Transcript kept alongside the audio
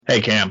Hey,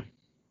 Cam.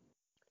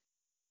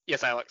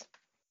 Yes, Alex.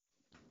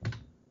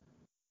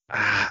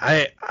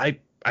 I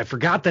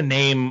forgot the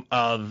name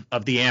of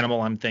the animal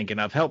I'm thinking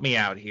of. Help me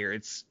out here.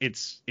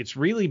 It's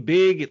really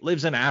big. It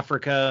lives in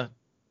Africa.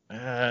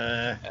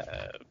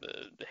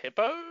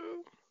 Hippo?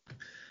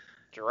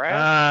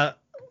 Giraffe?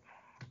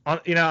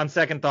 On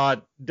second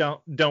thought,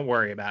 don't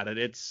worry about it.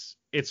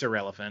 It's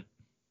irrelevant.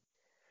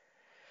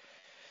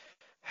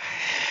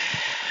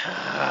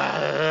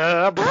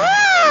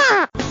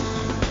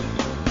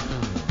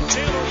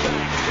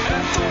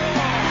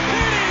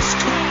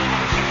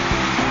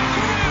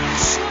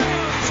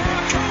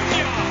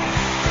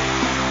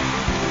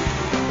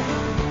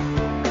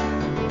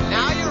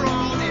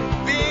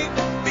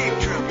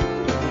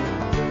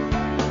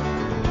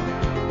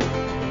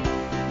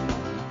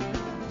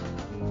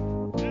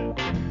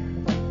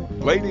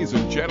 Ladies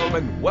and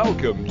gentlemen,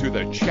 welcome to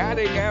the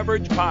Chatting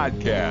Average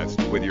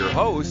Podcast with your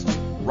hosts,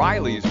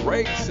 Riley's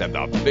Race and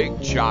the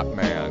Big Chop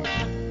Man.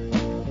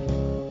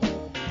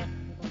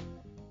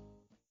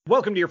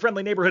 Welcome to your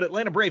friendly neighborhood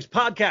Atlanta Braves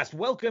podcast.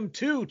 Welcome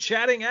to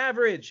Chatting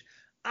Average.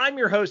 I'm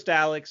your host,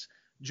 Alex,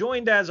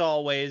 joined as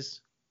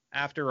always,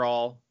 after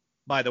all,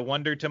 by the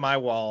wonder to my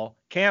wall,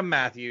 Cam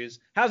Matthews.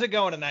 How's it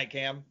going tonight,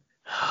 Cam?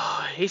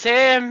 He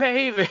said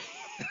maybe.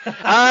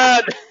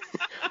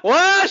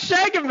 What's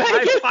shaking bacon?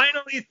 I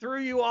finally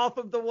threw you off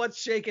of the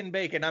what's shaking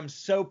bacon. I'm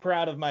so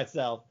proud of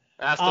myself.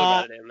 I still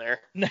got it in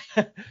there.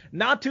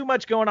 Not too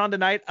much going on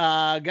tonight.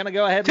 Gonna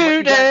go ahead.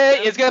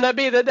 Today is gonna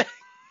be the day.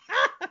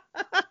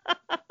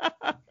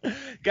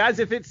 Guys,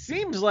 if it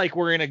seems like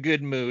we're in a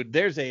good mood,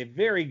 there's a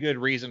very good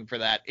reason for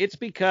that. It's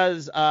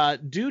because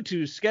due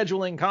to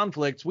scheduling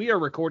conflicts, we are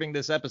recording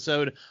this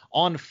episode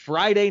on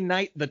Friday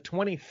night, the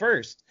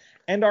 21st,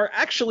 and are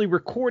actually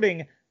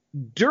recording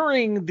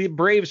during the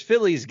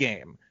Braves-Phillies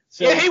game.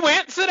 So, yeah, he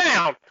went. Sit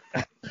down.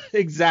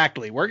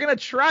 Exactly. We're going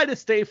to try to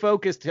stay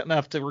focused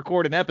enough to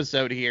record an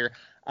episode here,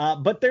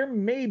 but there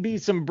may be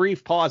some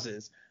brief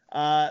pauses.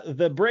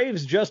 The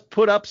Braves just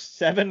put up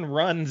 7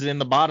 runs in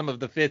the bottom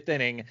of the 5th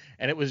inning,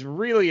 and it was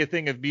really a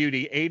thing of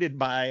beauty, aided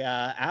by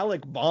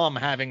Alec Bohm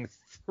having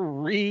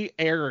 3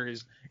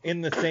 errors in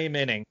the same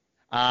inning,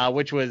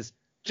 which was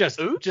just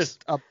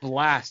a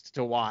blast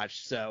to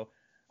watch. So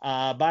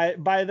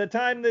by the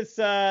time this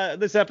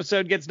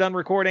episode gets done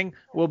recording,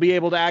 we'll be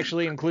able to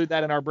actually include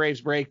that in our Braves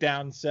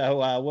breakdown.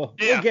 So we'll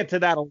get to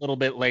that a little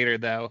bit later,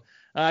 though.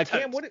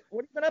 Cam, what have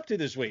you been up to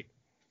this week?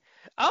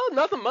 Oh,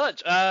 nothing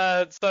much.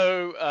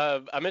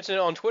 So I mentioned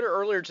it on Twitter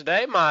earlier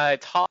today. My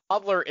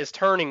toddler is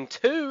turning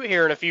 2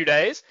 here in a few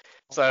days.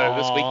 So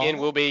This weekend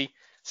we'll be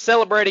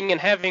celebrating and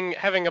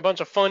having a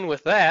bunch of fun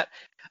with that.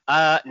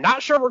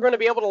 Not sure we're going to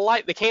be able to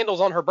light the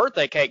candles on her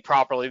birthday cake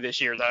properly this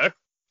year, though.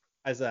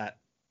 How's that?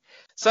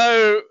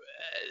 So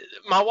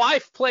my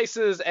wife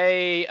places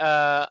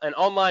an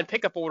online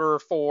pickup order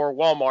for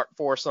Walmart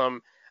for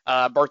some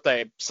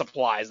birthday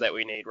supplies that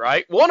we need,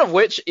 right? One of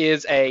which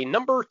is a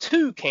number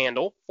 2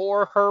 candle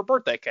for her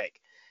birthday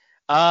cake.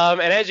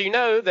 And as you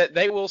know, that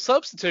they will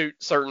substitute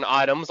certain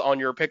items on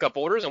your pickup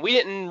orders, and we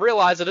didn't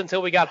realize it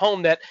until we got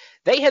home that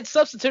they had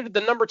substituted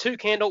the number 2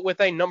 candle with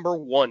a number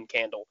 1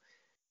 candle.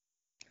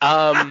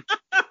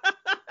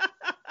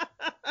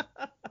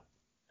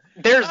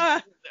 There's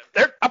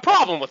a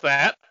problem with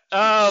that.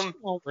 I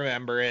won't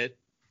remember it.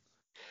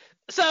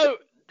 So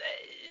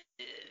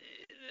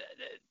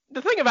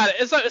the thing about it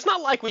is, it's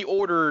not like we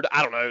ordered,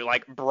 I don't know,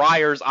 like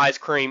Breyer's ice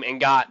cream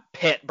and got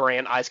Pet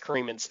brand ice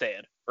cream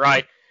instead,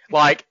 right?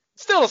 Like,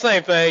 still the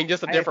same thing,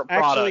 just a different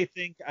product. I actually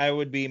think I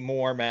would be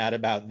more mad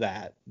about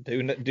that.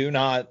 Do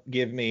not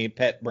give me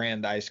Pet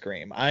brand ice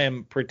cream. I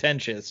am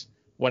pretentious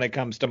when it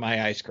comes to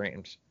my ice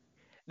creams.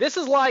 This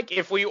is like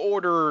if we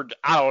ordered,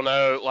 I don't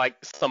know, like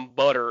some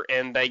butter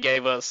and they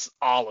gave us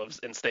olives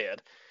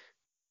instead.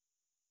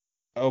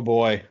 Oh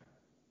boy.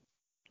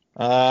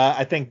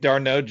 I think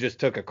Darno just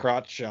took a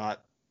crotch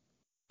shot.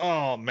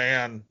 Oh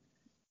man.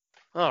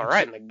 All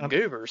right, in the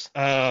goobers.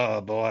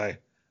 Oh boy.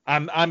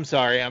 I'm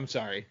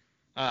sorry.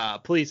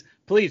 Please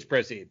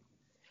proceed.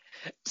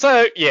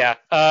 So yeah.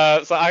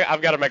 So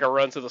I've got to make a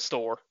run to the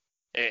store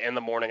in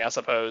the morning, I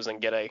suppose, and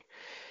get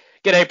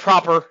a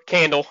proper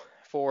candle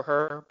for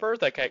her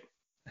birthday cake.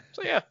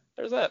 So yeah,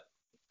 there's that.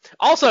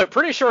 Also,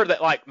 pretty sure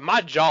that like my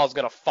jaw's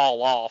gonna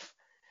fall off.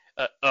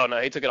 Oh no,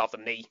 he took it off the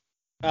knee.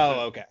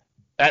 Oh, okay.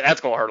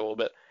 That's gonna hurt a little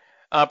bit.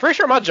 Pretty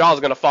sure my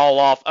jaw's gonna fall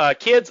off.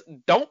 Kids,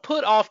 don't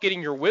put off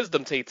getting your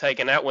wisdom teeth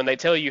taken out when they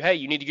tell you, hey,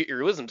 you need to get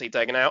your wisdom teeth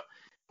taken out.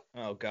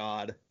 Oh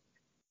God.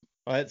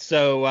 All right,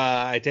 so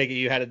I take it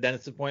you had a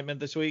dentist appointment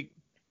this week?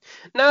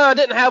 No, I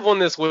didn't have one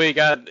this week.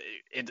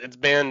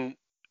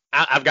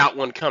 I've got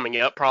one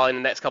coming up probably in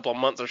the next couple of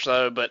months or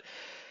so, but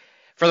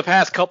for the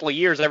past couple of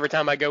years, every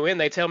time I go in,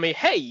 they tell me,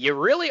 hey, you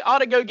really ought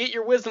to go get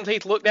your wisdom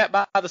teeth looked at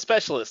by the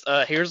specialist.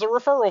 Here's a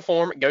referral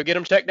form. Go get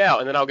them checked out.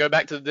 And then I'll go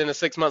back to the dentist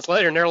 6 months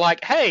later, and they're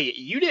like, hey,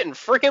 you didn't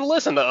freaking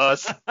listen to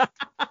us.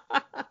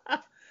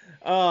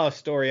 Oh,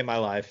 story of my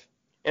life.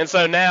 And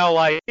so now,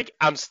 like,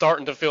 I'm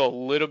starting to feel a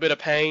little bit of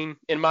pain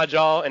in my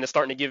jaw, and it's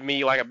starting to give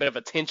me, like, a bit of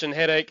a tension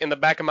headache in the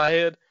back of my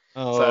head.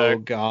 Oh,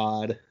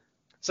 God.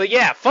 So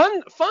yeah,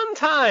 fun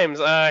times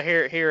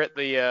here at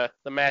the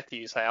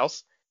Matthews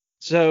house.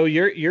 So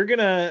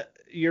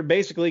you're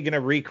basically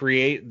gonna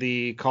recreate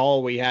the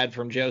call we had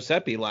from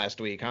Giuseppe last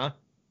week, huh?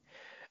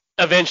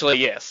 Eventually,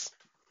 yes.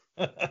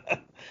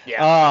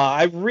 Yeah.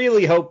 I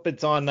really hope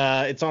it's on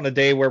a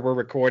day where we're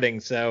recording,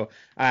 so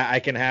I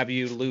can have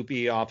you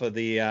loopy off of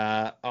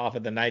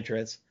the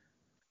nitrous.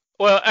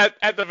 Well,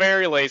 at the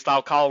very least,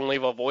 I'll call and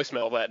leave a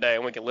voicemail that day,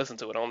 and we can listen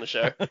to it on the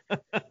show.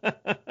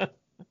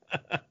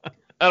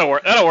 That'll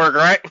work,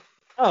 right?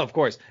 Oh, of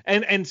course.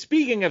 And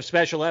speaking of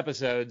special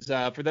episodes,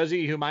 for those of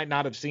you who might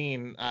not have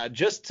seen,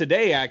 just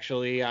today,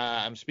 actually,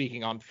 I'm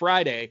speaking on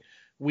Friday,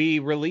 we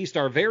released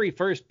our very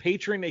first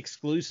patron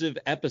exclusive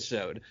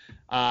episode,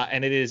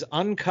 and it is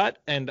uncut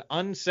and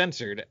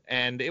uncensored,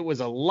 and it was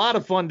a lot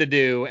of fun to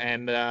do,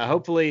 and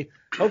hopefully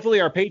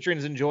our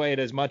patrons enjoy it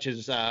as much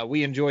as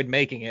we enjoyed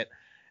making it.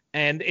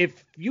 And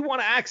if you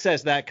want to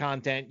access that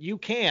content, you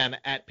can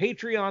at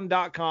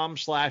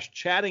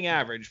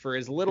patreon.com/chattingaverage. For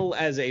as little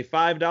as a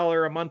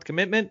 $5 a month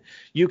commitment,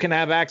 you can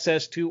have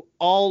access to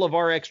all of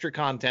our extra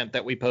content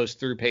that we post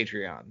through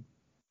Patreon.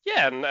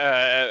 Yeah,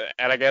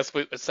 and I guess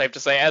it's safe to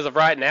say as of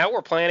right now,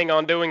 we're planning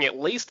on doing at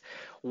least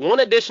one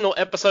additional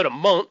episode a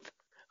month.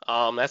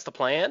 That's the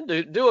plan.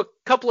 Do a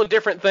couple of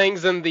different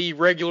things in the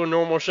regular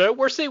normal show.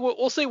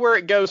 We'll see where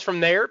it goes from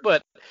there,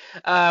 but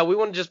we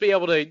want to just be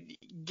able to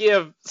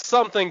give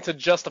something to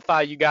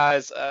justify you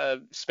guys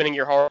spending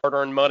your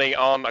hard-earned money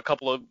on a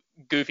couple of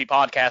goofy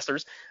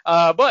podcasters.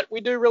 But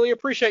we do really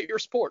appreciate your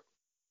support.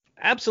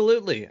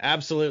 Absolutely.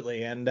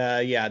 And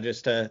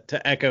just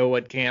to echo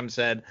what Cam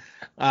said,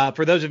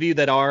 for those of you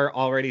that are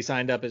already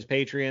signed up as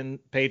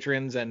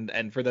patrons,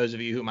 and for those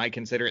of you who might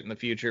consider it in the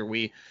future,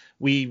 we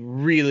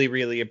really,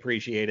 really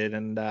appreciate it.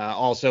 And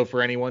also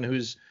for anyone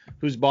who's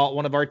bought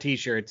one of our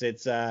t-shirts,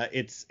 it's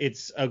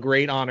a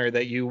great honor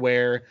that you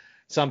wear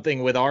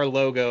something with our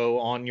logo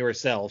on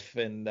yourself.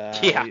 And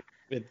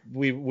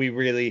we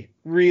really,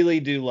 really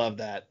do love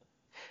that.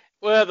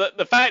 Well,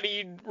 the fact that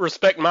you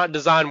respect my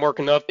design work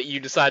enough that you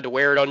decide to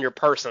wear it on your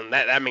person,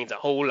 that means a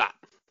whole lot.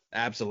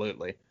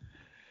 Absolutely.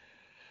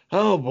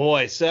 Oh,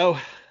 boy. So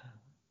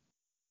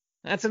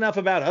that's enough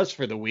about us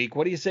for the week.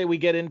 What do you say we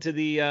get into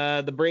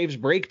the Braves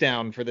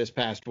breakdown for this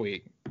past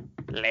week?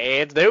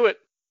 Let's do it.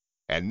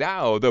 And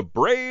now the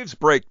Braves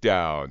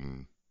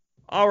breakdown.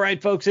 All right,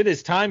 folks, it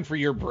is time for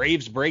your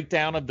Braves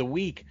breakdown of the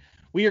week.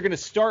 We are going to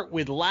start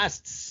with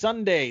last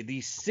Sunday, the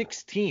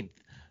 16th.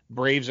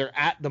 Braves are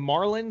at the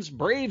Marlins.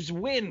 Braves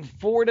win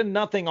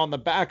 4-0 on the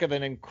back of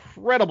an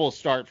incredible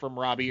start from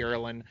Robbie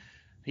Erlin.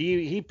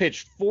 He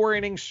pitched 4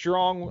 innings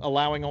strong,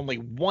 allowing only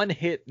 1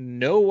 hit,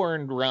 no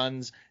earned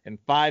runs, and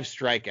 5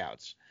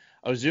 strikeouts.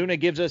 Ozuna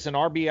gives us an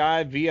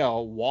RBI via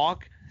a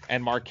walk,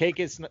 and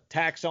Markakis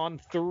tacks on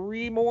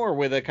 3 more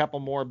with a couple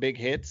more big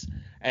hits,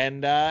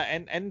 and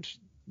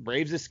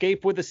Braves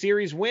escape with a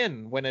series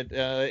win when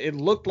it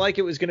looked like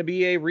it was going to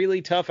be a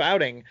really tough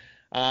outing.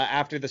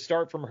 After the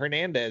start from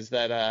Hernandez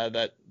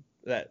that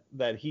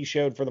he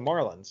showed for the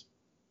Marlins.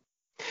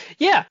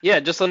 Yeah,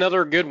 just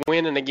another good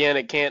win. And again,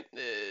 it can't.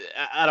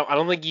 I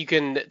don't think you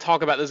can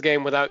talk about this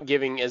game without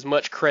giving as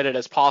much credit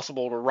as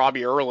possible to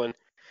Robbie Erlin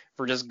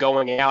for just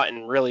going out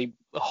and really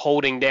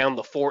holding down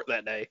the fort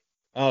that day.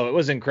 Oh, it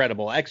was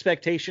incredible.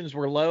 Expectations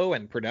were low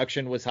and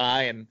production was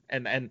high,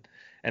 and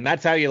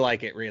that's how you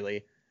like it,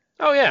 really.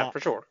 Oh yeah, for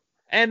sure.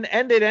 And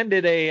it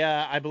ended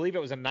I believe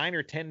it was a 9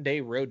 or 10 day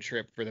road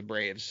trip for the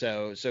Braves.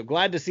 So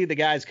glad to see the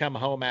guys come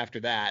home after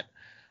that.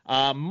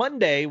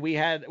 Monday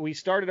we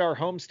started our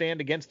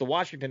homestand against the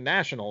Washington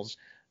Nationals.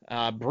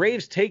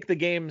 Braves take the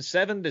game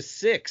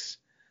 7-6.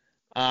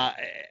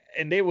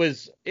 And it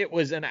was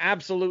an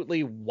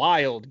absolutely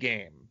wild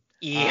game.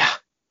 Yeah.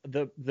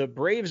 The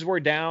Braves were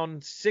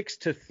down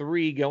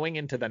 6-3 going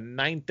into the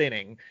 9th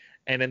inning,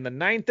 and in the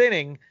 9th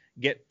inning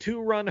get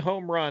 2-run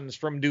home runs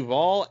from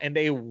Duvall and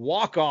a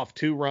walk-off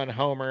 2-run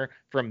homer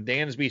from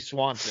Dansby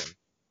Swanson.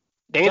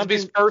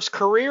 Dansby's first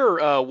career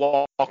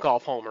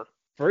walk-off homer.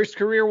 First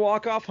career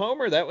walk-off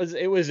homer.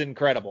 It was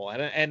incredible.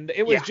 And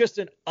it was just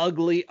an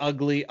ugly,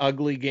 ugly,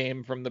 ugly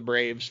game from the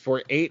Braves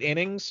for 8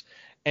 innings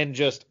and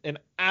just an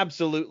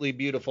absolutely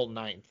beautiful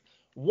 9th.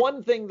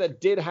 One thing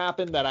that did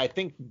happen that I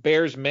think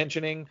bears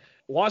mentioning,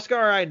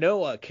 Huascar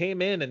Ynoa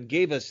came in and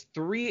gave us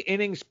 3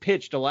 innings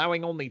pitched,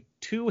 allowing only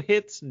 2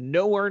 hits,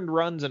 no earned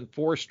runs, and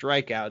 4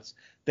 strikeouts.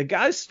 The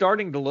guy's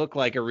starting to look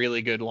like a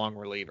really good long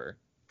reliever.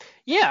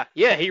 Yeah,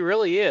 he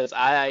really is.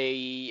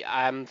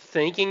 I'm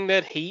thinking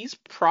that he's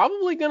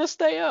probably going to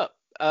stay up.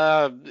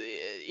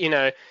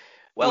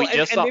 Well,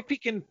 and if he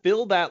can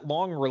fill that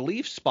long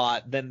relief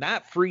spot, then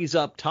that frees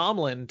up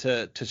Tomlin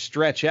to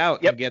stretch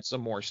out and get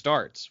some more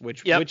starts,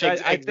 which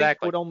I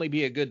think would only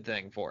be a good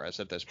thing for us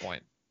at this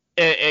point.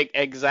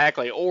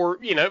 Exactly. Or,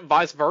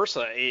 vice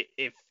versa.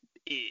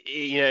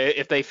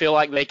 If they feel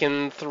like they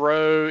can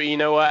throw,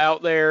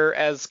 out there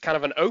as kind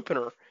of an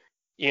opener,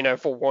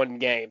 for one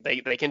game,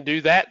 they can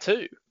do that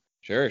too.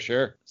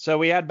 Sure. So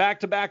we had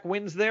back-to-back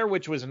wins there,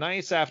 which was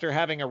nice after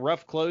having a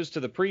rough close to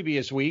the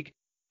previous week.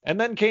 And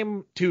then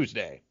came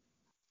Tuesday.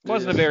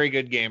 Wasn't a very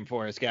good game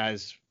for us,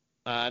 guys.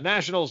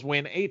 Nationals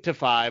win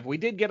 8-5. We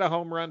did get a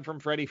home run from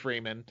Freddie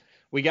Freeman.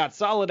 We got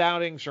solid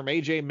outings from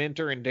A.J.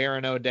 Minter and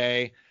Darren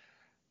O'Day.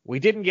 We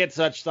didn't get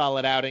such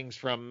solid outings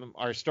from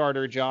our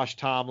starter Josh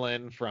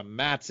Tomlin, from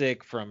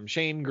Matzik, from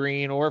Shane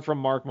Green, or from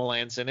Mark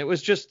Melanson. It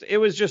was just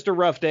a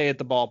rough day at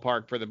the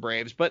ballpark for the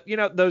Braves, but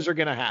those are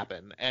going to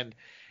happen, and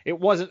it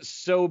wasn't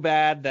so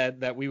bad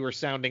that we were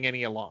sounding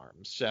any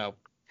alarms. So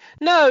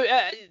no,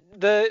 I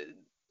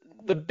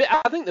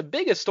think the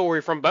biggest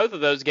story from both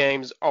of those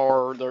games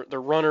are the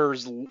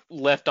runners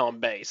left on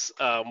base.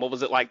 What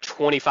was it, like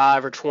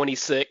 25 or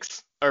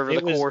 26 over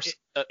the course?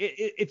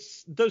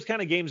 It's those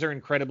kind of games are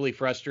incredibly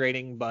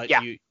frustrating, but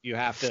yeah. you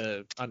have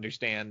to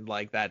understand,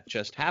 like, that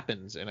just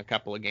happens in a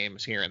couple of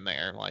games here and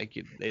there. Like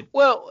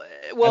well,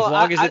 as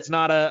long as it's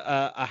not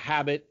a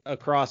habit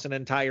across an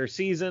entire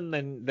season,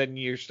 then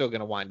you're still going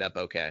to wind up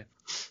okay.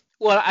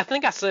 Well, I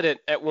think I said it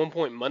at one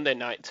point Monday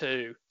night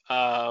too.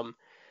 I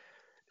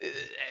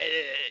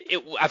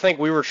think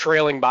we were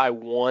trailing by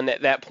 1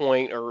 at that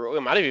point, or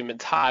it might have even been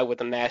tied with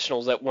the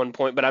Nationals at one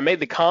point. But I made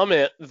the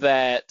comment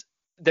that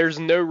there's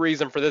no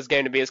reason for this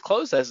game to be as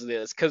close as it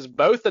is, because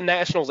both the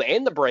Nationals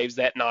and the Braves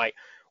that night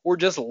were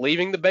just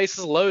leaving the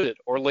bases loaded,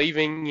 or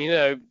leaving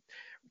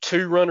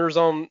 2 runners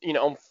on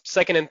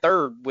second and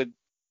third with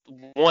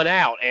 1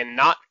 out and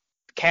not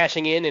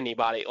cashing in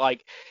anybody.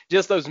 Like,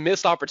 just those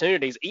missed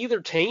opportunities.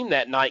 Either team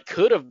that night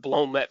could have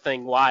blown that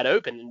thing wide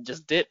open and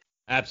just didn't.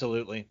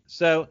 Absolutely.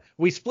 So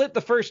we split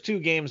the first 2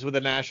 games with the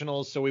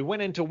Nationals. So we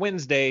went into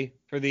Wednesday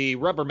for the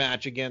rubber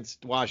match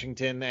against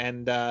Washington,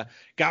 and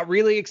got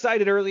really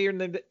excited early in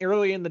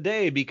the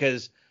day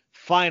because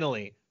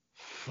finally,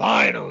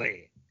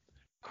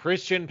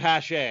 Christian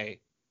Pache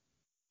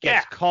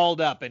gets called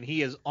up and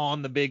he is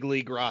on the big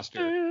league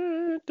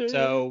roster.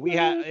 So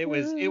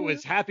it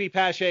was Happy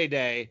Pache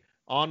Day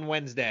on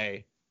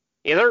Wednesday.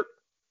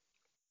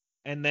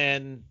 And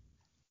then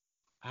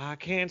I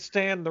can't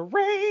stand the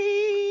rain.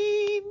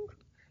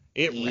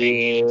 It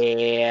rained.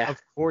 Yeah.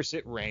 Of course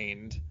it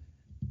rained.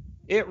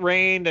 It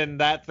rained, and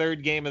that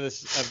third game of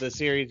the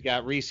series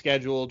got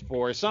rescheduled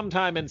for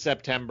sometime in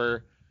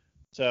September.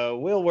 So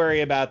we'll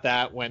worry about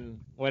that when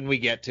we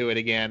get to it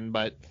again.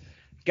 But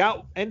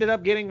ended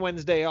up getting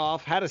Wednesday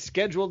off. Had a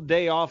scheduled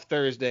day off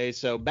Thursday,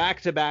 so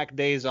back-to-back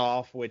days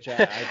off, which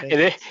I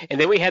think. and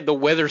then we had the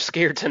weather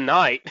scare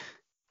tonight.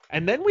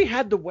 And then we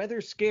had the weather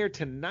scare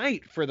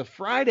tonight for the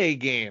Friday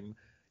game.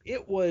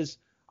 It was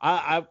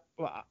I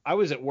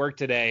was at work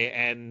today,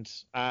 and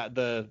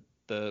the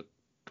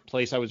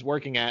place I was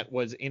working at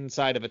was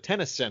inside of a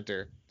tennis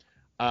center,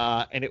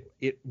 and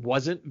it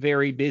wasn't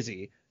very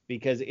busy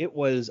because it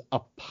was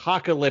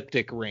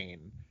apocalyptic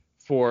rain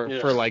for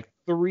like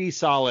 3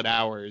 solid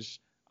hours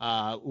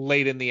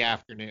late in the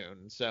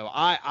afternoon. So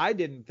I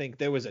didn't think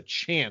there was a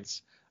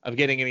chance of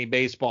getting any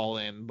baseball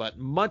in, but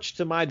much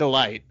to my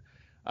delight,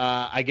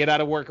 I get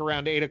out of work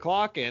around 8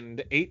 o'clock,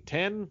 and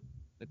 8:10,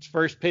 it's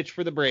first pitch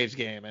for the Braves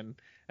game, and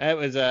it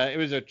was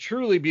a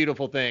truly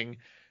beautiful thing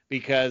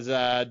because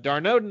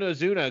d'Arnaud and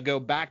Ozuna go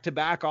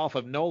back-to-back off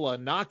of Nola,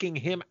 knocking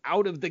him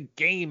out of the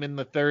game in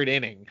the 3rd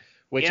inning,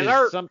 which is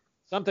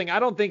something I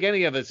don't think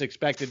any of us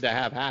expected to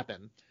have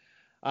happen.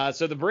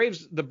 So the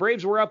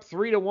Braves were up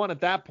 3-1 at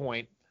that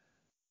point,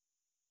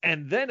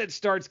 and then it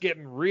starts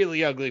getting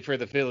really ugly for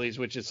the Phillies,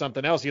 which is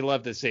something else you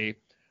love to see.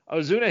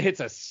 Ozuna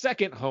hits a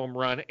second home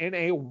run in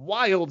a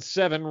wild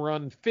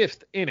 7-run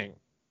 5th inning.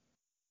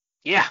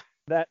 Yeah.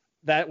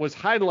 That was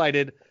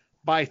highlighted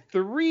by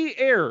 3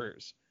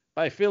 errors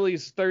by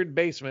Phillies third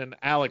baseman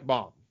Alec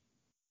Bohm.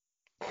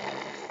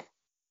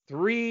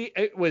 3.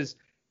 It was,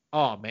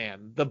 oh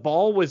man, the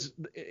ball was.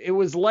 It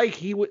was like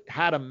he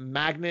had a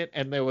magnet,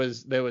 and there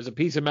was a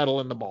piece of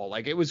metal in the ball.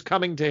 Like, it was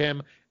coming to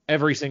him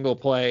every single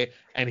play,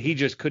 and he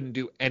just couldn't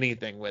do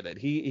anything with it.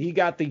 He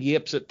got the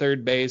yips at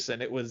third base,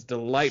 and it was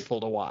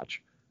delightful to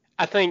watch.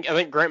 I think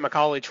Grant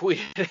McCauley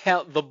tweeted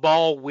out, "The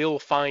ball will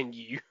find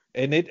you."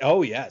 And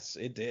yes,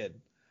 it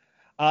did.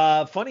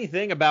 Funny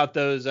thing about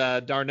those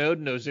d'Arnaud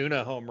and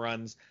Ozuna home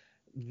runs,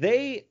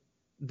 they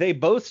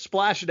both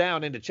splashed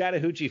down into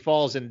Chattahoochee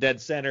Falls in dead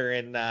center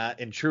in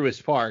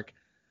Truist Park.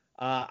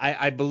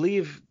 I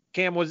believe,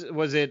 Cam,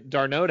 was it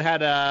d'Arnaud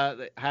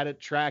had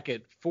it track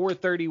at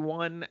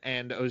 431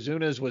 and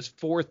Ozuna's was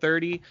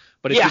 430.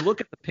 But if you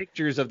look at the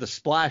pictures of the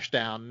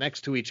splashdown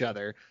next to each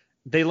other,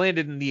 they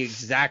landed in the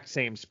exact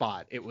same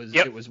spot. It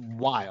was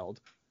wild.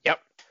 Yep.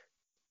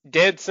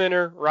 Dead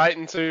center, right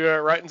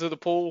into the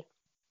pool.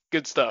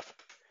 Good stuff.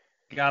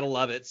 Gotta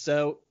love it.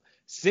 So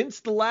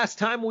since the last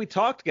time we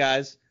talked,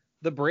 guys,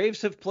 the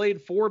Braves have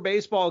played 4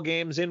 baseball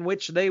games in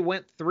which they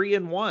went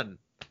 3-1.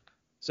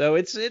 So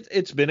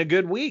it's been a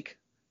good week.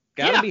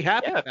 Gotta be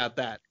happy about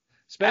that.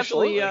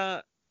 Especially,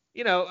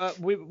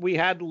 we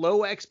had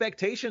low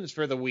expectations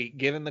for the week,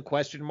 given the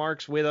question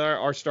marks with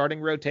our starting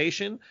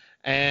rotation,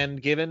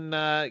 and given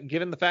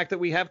the fact that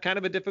we have kind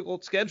of a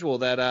difficult schedule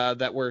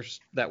that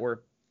we're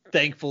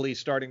thankfully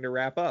starting to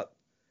wrap up.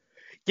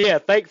 Yeah,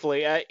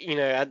 thankfully,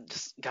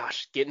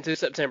 get into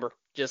September.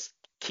 Just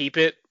keep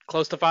it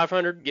close to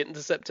 500, get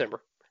into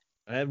September.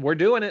 And we're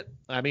doing it.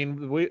 I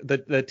mean,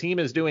 the team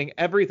is doing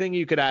everything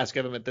you could ask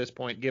of them at this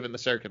point, given the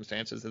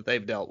circumstances that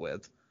they've dealt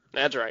with.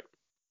 That's right.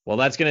 Well,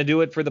 that's going to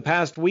do it for the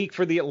past week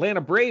for the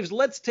Atlanta Braves.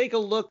 Let's take a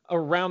look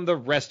around the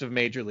rest of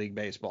Major League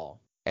Baseball.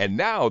 And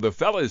now the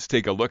fellas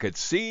take a look at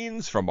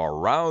scenes from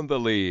around the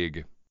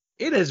league.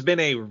 It has been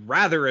a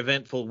rather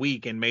eventful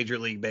week in Major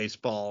League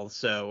Baseball,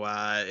 so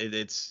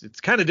it's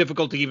kind of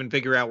difficult to even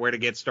figure out where to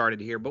get started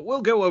here. But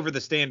we'll go over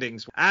the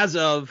standings as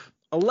of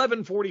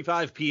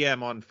 11:45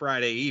 p.m. on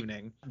Friday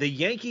evening. The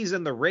Yankees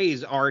and the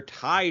Rays are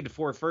tied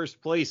for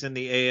first place in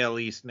the AL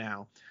East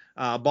now.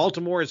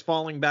 Baltimore is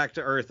falling back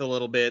to earth a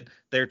little bit.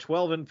 They're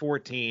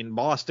 12-14.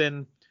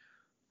 Boston,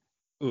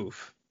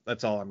 oof.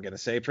 That's all I'm going to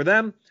say for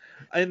them.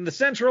 In the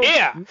Central,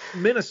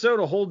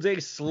 Minnesota holds a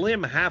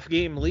slim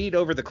half-game lead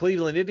over the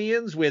Cleveland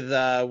Indians with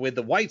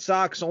the White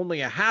Sox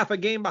only a half a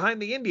game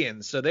behind the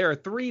Indians. So there are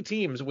 3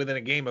 teams within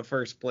a game of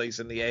first place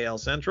in the AL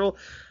Central.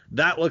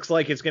 That looks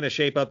like it's going to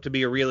shape up to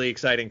be a really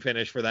exciting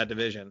finish for that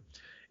division.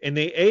 In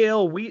the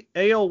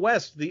AL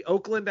West, the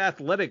Oakland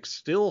Athletics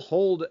still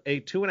hold a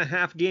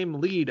 2.5 game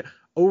lead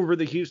over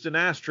the Houston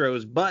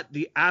Astros, but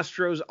the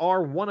Astros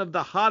are one of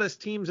the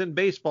hottest teams in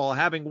baseball,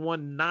 having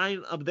won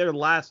 9 of their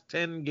last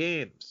 10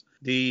 games.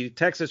 The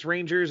Texas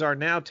Rangers are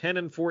now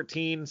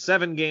 10-14,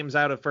 7 games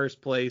out of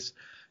first place.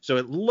 So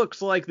it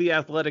looks like the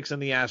Athletics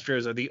and the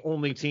Astros are the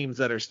only teams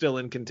that are still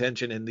in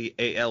contention in the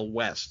AL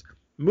West.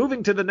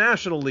 Moving to the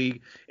National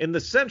League, in the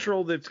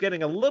Central, that's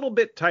getting a little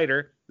bit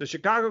tighter. The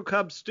Chicago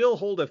Cubs still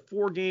hold a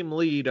 4-game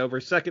lead over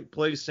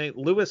second-place St.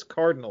 Louis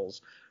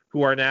Cardinals,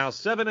 who are now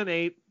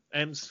 7-8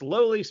 and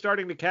slowly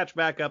starting to catch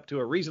back up to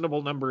a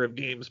reasonable number of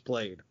games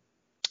played.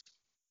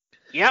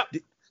 Yep.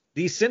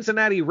 The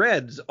Cincinnati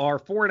Reds are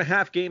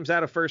 4.5 games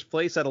out of first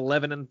place at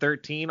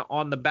 11-13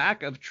 on the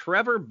back of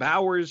Trevor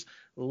Bauer's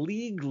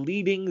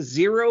league-leading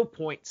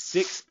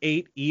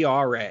 0.68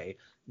 ERA.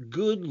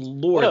 Good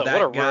Lord,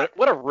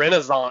 what a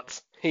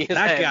renaissance he has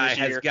that had guy this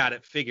year. has got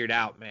it figured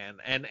out, man.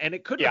 And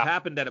it couldn't have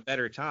happened at a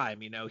better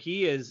time. You know,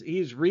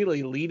 he's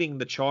really leading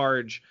the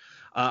charge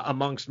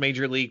amongst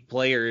major league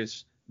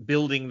players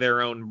building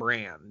their own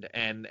brand.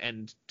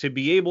 And to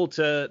be able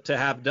to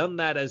have done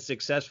that as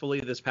successfully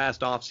this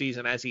past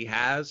offseason as he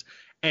has,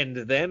 and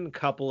then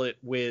couple it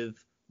with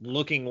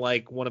looking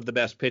like one of the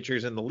best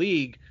pitchers in the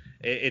league,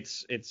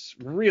 it's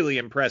really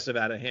impressive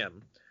out of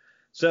him.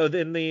 So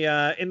in the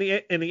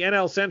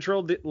NL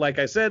Central, like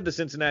I said, the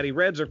Cincinnati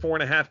Reds are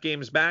 4.5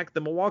 games back.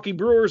 The Milwaukee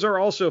Brewers are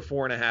also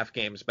 4.5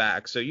 games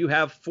back. So you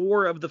have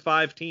 4 of the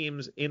 5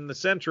 teams in the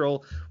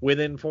Central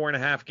within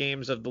 4.5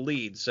 games of the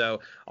lead.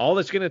 So all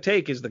that's going to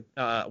take is the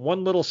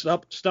one little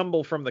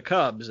stumble from the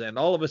Cubs, and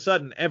all of a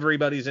sudden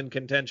everybody's in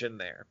contention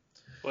there.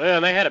 Well,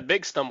 and they had a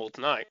big stumble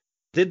tonight.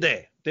 Did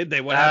they?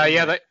 What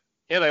happened?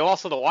 They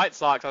lost to the White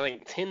Sox, I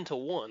think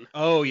 10-1.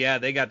 Oh yeah,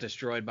 they got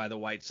destroyed by the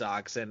White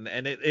Sox, and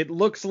it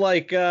looks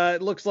like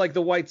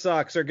the White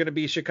Sox are going to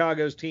be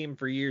Chicago's team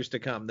for years to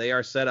come. They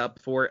are set up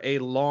for a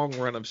long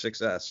run of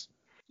success.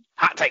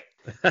 Hot take.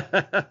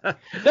 No,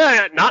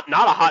 not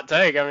a hot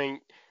take. I mean,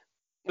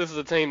 this is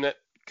a team that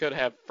could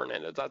have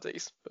Fernando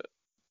Tatis, but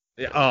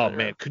yeah. Oh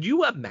man, could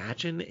you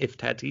imagine if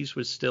Tatis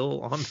was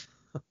still on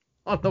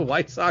the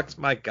White Sox?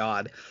 My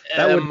God,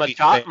 that would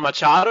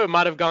Machado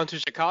might have gone to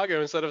Chicago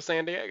instead of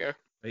San Diego.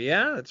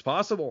 Yeah, it's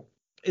possible.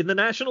 In the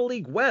National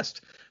League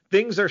West,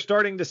 things are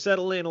starting to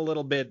settle in a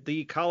little bit.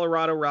 The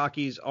Colorado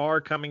Rockies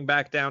are coming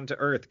back down to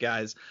earth,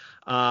 guys.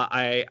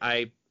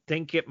 I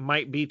think it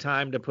might be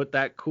time to put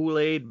that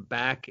Kool-Aid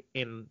back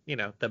in,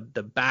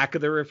 the back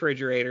of the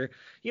refrigerator.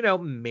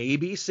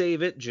 Maybe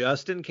save it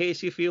just in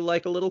case you feel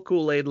like a little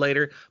Kool-Aid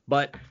later,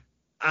 but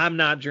I'm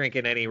not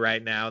drinking any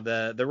right now.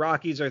 The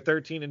Rockies are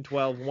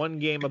 13-12, 1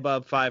 game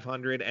above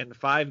 500, and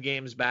 5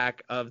 games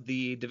back of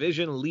the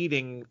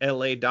division-leading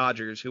LA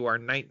Dodgers, who are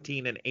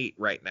 19-8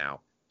 right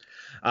now.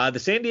 The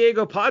San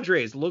Diego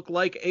Padres look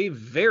like a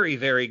very,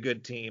 very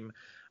good team.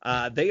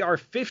 They are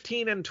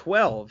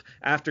 15-12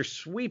 after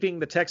sweeping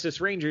the Texas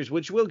Rangers,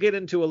 which we'll get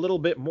into a little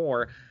bit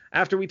more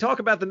after we talk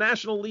about the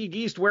National League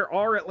East, where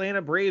our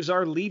Atlanta Braves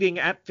are leading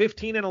at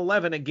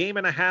 15-11, a game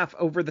and a half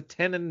over the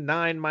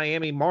 10-9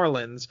 Miami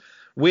Marlins,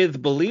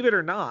 with, believe it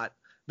or not,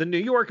 the New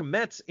York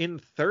Mets in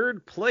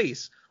third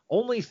place,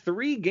 only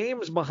 3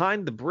 games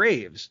behind the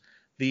Braves.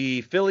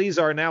 The Phillies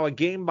are now a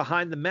game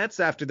behind the Mets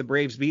after the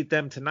Braves beat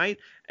them tonight,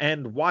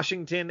 and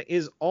Washington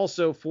is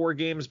also 4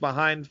 games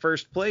behind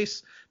first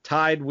place,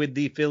 tied with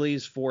the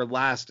Phillies for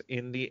last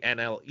in the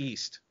NL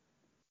East.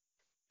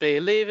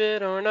 Believe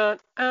it or not,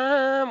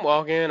 I'm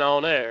walking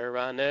on air.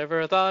 I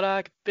never thought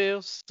I could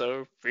feel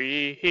so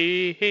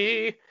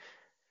free.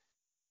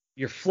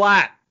 You're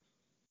flat.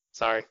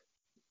 Sorry.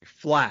 You're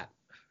flat.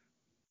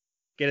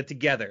 Get it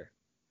together.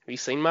 Have you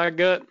seen my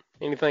gut?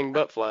 Anything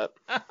but flat.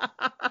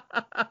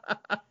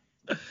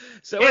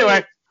 So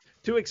anyway,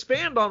 to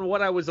expand on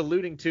what I was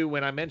alluding to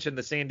when I mentioned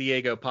the San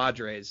Diego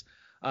Padres,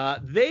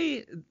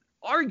 they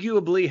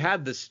arguably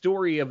had the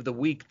story of the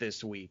week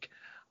this week.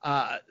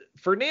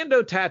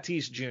 Fernando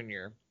Tatis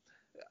Jr.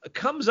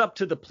 comes up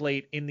to the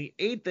plate in the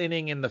 8th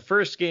inning in the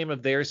first game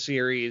of their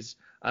series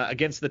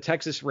against the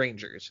Texas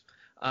Rangers.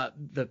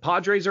 The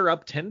Padres are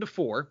up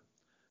 10-4.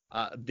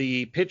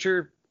 The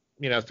pitcher,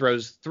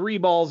 throws 3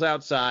 balls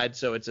outside,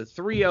 so it's a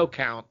 3-0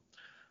 count.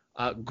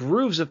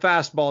 Grooves a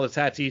fastball to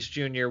Tatis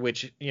Jr.,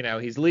 which,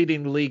 he's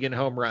leading the league in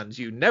home runs.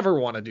 You never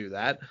want to do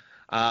that,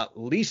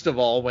 least of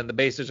all when the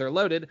bases are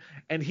loaded,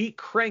 and he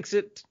cranks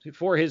it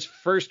for his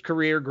first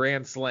career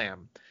grand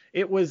slam.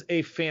 It was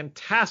a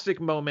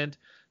fantastic moment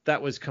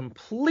that was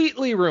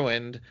completely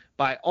ruined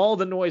by all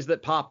the noise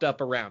that popped up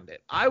around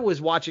it. I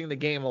was watching the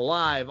game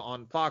live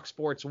on Fox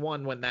Sports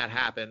 1 when that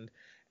happened,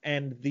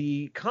 and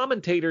the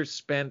commentators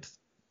spent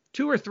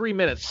 2 or 3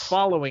 minutes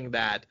following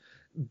that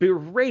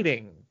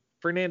berating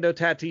Fernando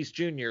Tatis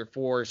Jr.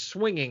 for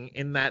swinging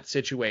in that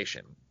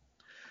situation.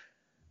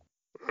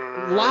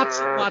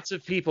 Lots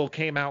of people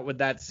came out with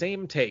that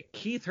same take.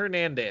 Keith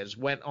Hernandez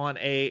went on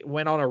a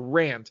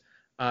rant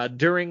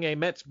during a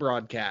Mets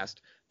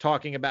broadcast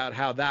talking about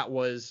how that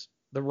was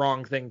the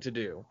wrong thing to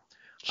do.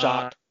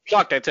 Shocked,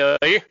 I tell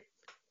you.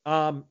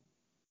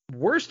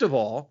 Worst of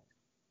all,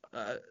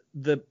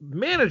 the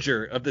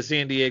manager of the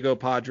San Diego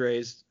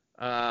Padres,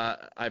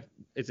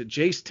 is it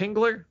Jace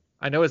Tingler?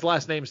 I know his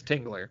last name's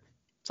Tingler.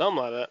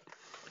 Something like that.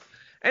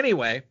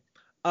 Anyway,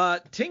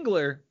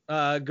 Tingler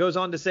goes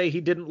on to say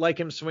he didn't like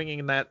him swinging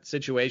in that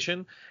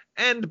situation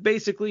and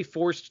basically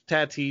forced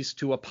Tatis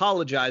to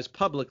apologize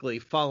publicly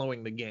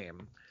following the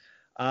game.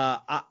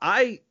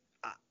 I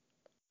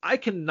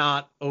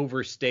cannot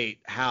overstate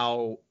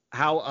how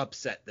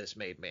upset this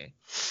made me.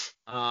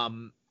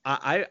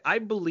 I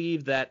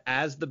believe that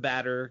as the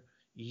batter,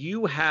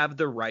 you have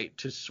the right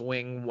to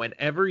swing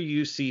whenever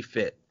you see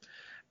fit.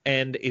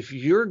 And if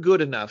you're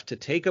good enough to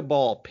take a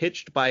ball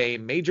pitched by a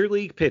major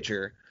league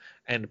pitcher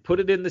and put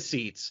it in the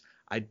seats,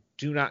 I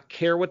do not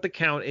care what the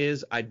count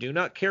is. I do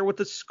not care what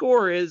the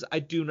score is. I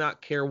do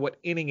not care what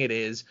inning it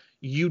is.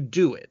 You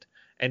do it.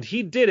 And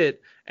he did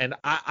it. And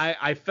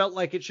I felt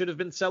like it should have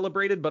been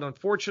celebrated. But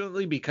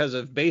unfortunately, because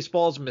of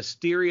baseball's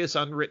mysterious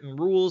unwritten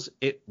rules,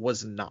 it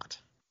was not.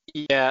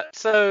 Yeah.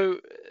 So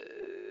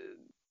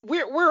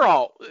we're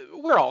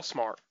all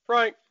smart,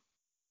 right?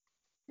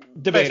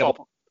 Debatable.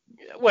 Baseball.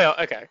 Well,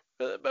 okay.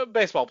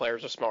 Baseball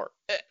players are smart.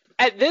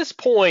 At this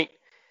point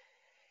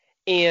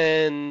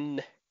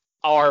in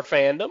our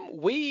fandom,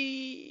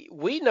 we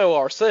know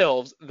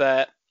ourselves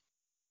that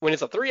when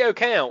it's a 3-0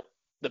 count,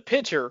 the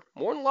pitcher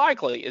more than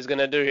likely is going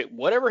to do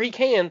whatever he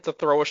can to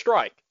throw a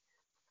strike.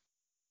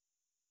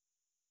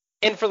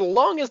 And for the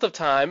longest of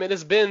time,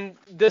 it's been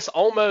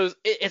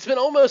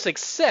almost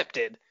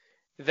accepted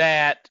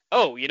that,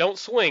 you don't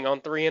swing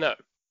on 3-0.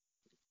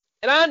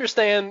 And I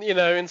understand,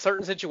 in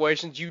certain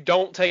situations, you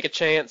don't take a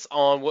chance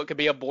on what could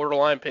be a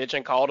borderline pitch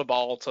and call the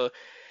ball to,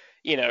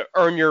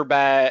 earn your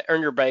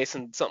base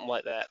and something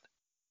like that.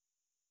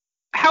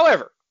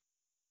 However,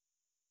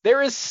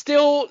 there is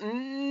still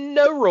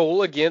no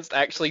rule against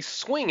actually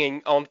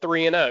swinging on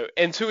 3-0.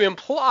 And to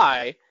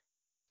imply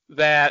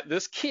that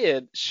this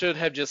kid should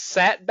have just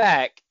sat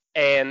back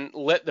and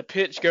let the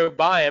pitch go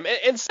by him.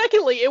 And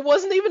secondly, it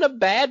wasn't even a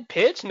bad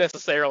pitch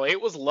necessarily.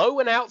 It was low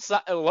and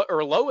outside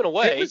or low and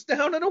away. It was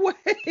down and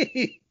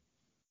away.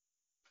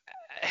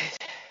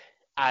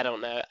 I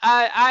don't know.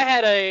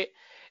 I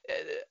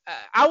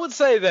would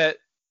say that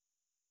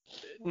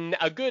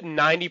a good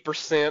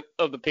 90%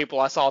 of the people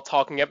I saw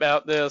talking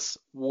about this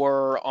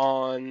were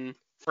on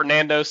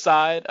Fernando's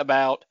side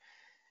about,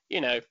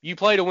 you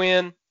play to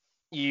win.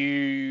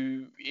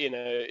 You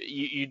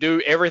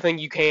do everything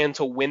you can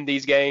to win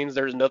these games.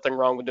 There's nothing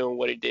wrong with doing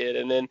what he did.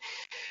 And then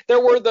there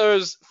were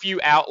those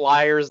few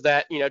outliers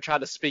that,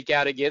 tried to speak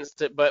out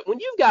against it. But when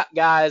you've got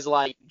guys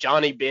like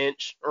Johnny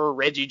Bench or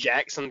Reggie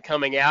Jackson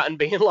coming out and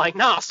being like,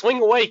 nah,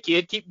 swing away,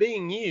 kid, keep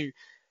being you,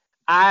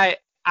 I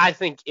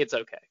think it's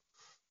okay.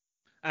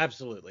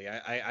 Absolutely.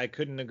 I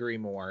couldn't agree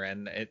more.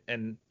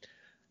 And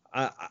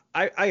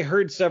I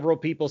heard several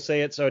people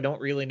say it, so I don't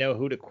really know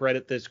who to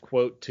credit this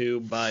quote to,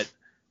 but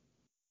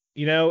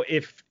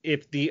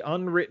if the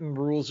unwritten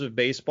rules of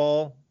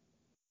baseball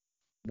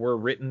were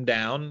written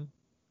down,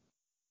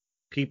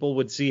 people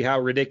would see how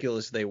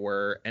ridiculous they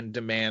were and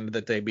demand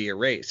that they be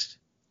erased.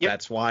 Yep.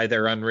 That's why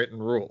they're unwritten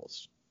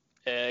rules.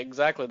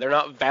 Exactly. They're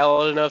not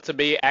valid enough to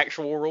be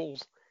actual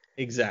rules.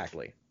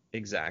 Exactly.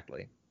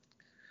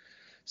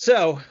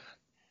 So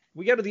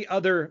we go to the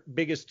other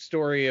biggest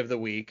story of the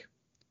week,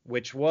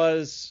 which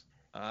was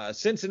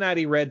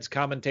Cincinnati Reds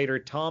commentator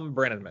Tom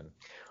Brennaman.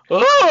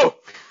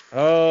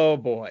 Oh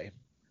boy.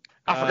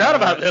 I forgot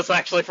about this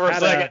actually for a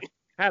second.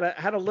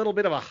 Had a little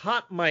bit of a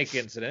hot mic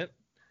incident,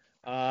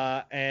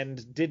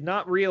 and did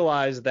not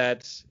realize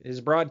that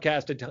his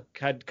broadcast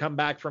had come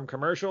back from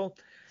commercial.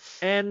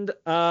 And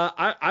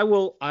I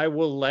will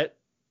let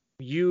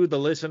you, the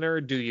listener,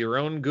 do your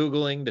own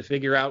Googling to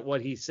figure out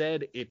what he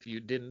said if you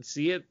didn't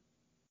see it,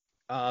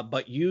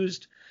 but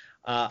used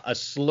a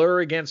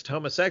slur against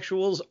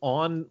homosexuals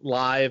on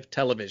live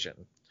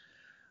television,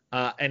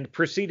 and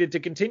proceeded to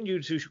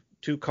continue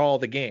to call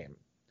the game.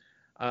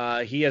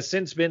 He has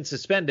since been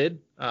suspended,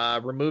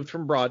 removed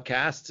from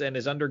broadcasts, and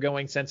is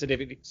undergoing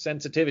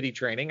sensitivity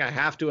training. I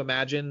have to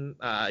imagine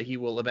he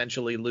will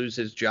eventually lose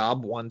his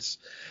job once,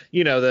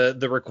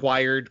 the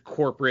required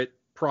corporate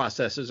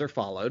processes are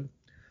followed.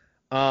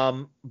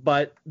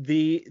 But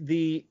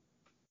the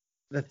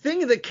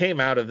thing that came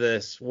out of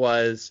this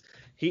was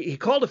he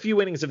called a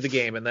few innings of the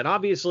game, and then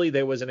obviously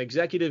there was an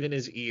executive in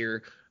his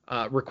ear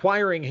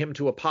requiring him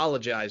to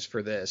apologize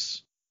for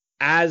this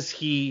as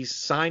he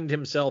signed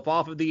himself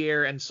off of the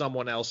air and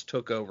someone else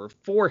took over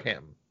for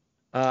him.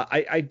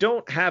 I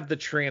don't have the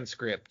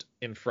transcript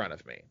in front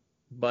of me,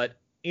 but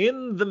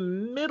in the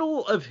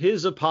middle of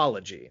his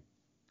apology,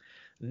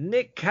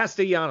 Nick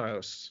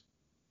Castellanos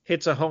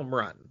hits a home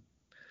run.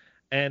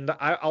 And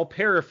I'll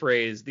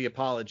paraphrase the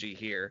apology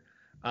here,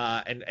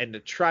 and to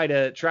try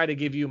to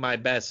give you my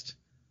best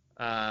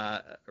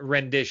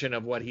rendition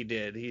of what he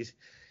did.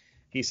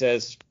 He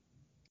says,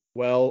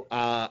 "Well,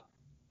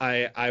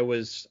 I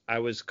was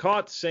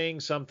caught saying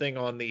something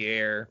on the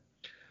air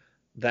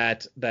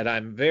that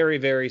I'm very,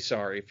 very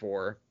sorry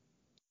for.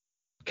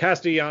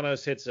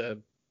 Castellanos hits a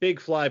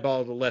big fly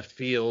ball to left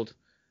field,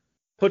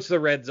 puts the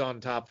Reds on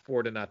top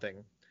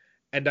 4-0.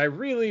 And I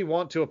really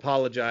want to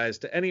apologize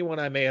to anyone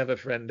I may have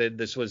offended.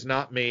 This was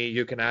not me.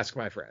 You can ask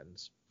my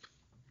friends."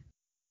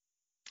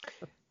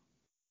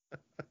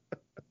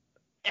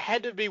 It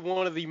had to be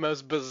one of the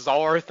most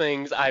bizarre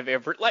things I've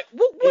ever, like,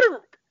 what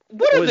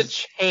are the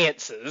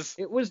chances?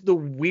 It was the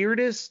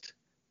weirdest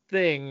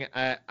thing.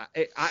 I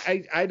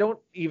don't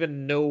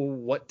even know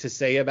what to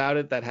say about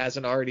it that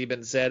hasn't already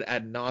been said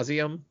ad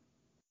nauseum.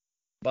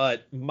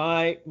 But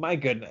my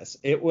goodness,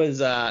 it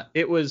was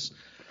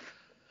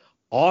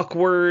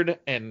awkward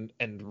and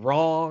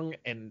wrong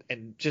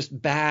and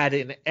just bad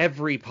in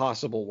every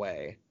possible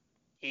way.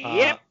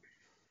 Yep.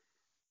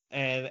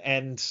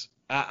 And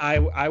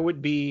I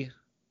would be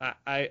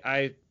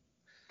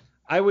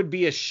I would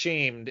be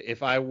ashamed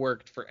if I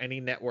worked for any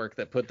network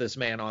that put this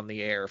man on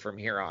the air from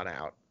here on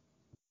out.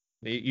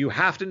 You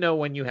have to know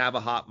when you have a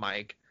hot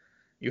mic.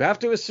 You have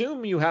to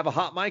assume you have a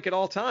hot mic at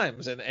all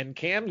times. And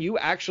Cam, you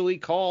actually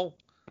call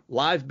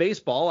live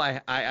baseball.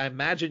 I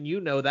imagine you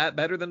know that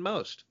better than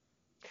most.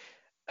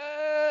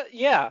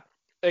 Yeah,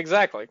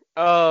 exactly.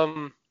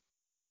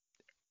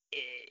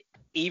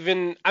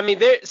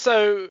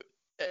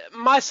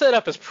 My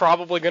setup is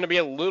probably going to be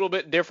a little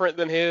bit different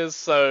than his.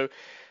 So,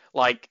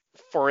 like,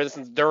 for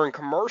instance, during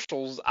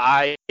commercials,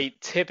 I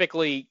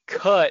typically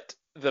cut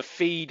the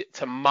feed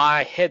to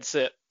my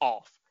headset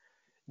off.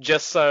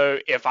 Just so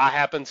if I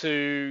happen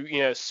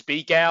to,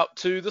 speak out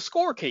to the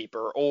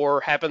scorekeeper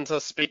or happen to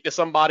speak to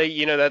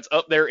somebody, that's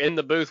up there in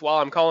the booth while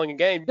I'm calling a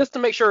game, just to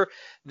make sure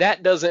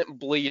that doesn't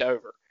bleed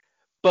over.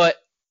 But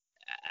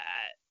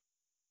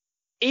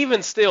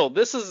even still,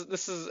 this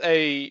is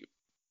a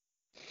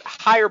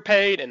higher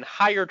paid and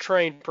higher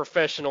trained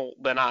professional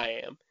than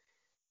I am.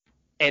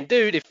 And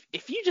dude,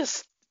 if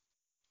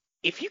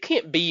you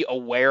can't be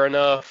aware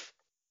enough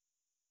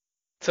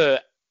to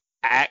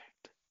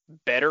act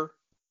better,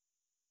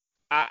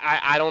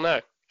 I don't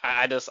know.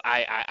 I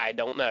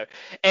don't know.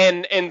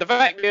 And the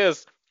fact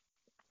is,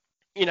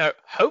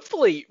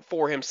 hopefully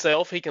for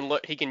himself he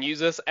can use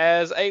this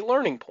as a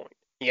learning point.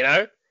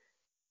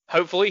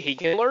 Hopefully he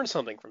can learn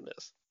something from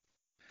this.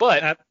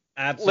 But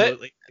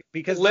absolutely,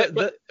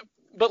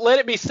 but let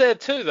it be said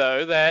too,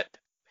 though, that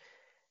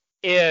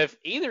if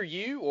either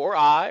you or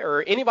I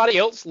or anybody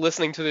else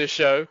listening to this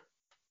show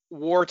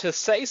were to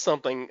say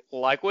something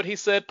like what he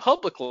said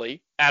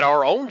publicly at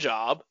our own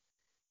job,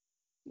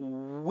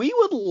 we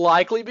would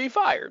likely be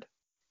fired.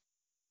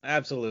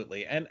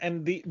 Absolutely.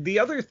 And the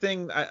other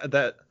thing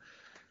the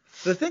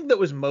thing that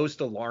was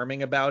most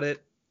alarming about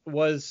it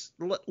was,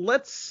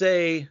 let's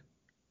say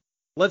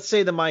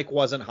the mic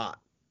wasn't hot.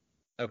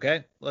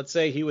 Okay, let's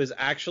say he was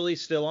actually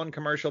still on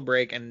commercial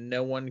break and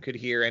no one could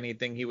hear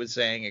anything he was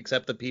saying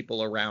except the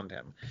people around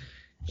him.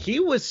 He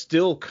was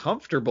still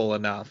comfortable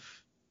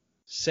enough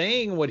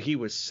saying what he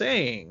was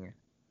saying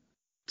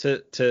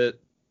to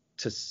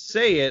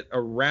say it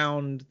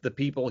around the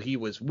people he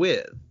was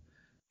with.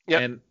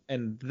 Yep.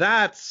 And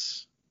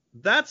that's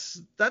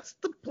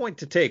the point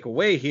to take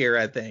away here.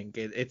 I think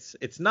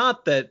it's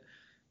not that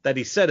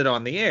he said it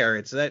on the air.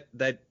 It's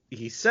that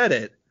he said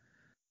it.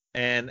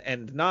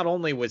 And not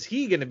only was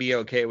he going to be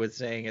okay with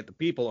saying it, the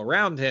people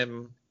around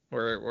him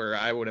were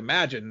I would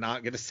imagine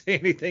not going to say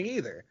anything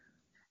either.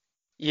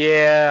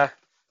 Yeah.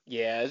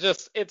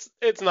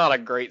 It's not a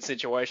great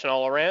situation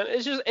all around.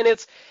 It's just, and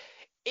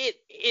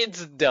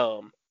it's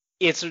dumb.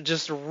 It's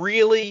just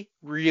really,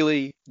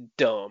 really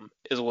dumb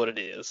is what it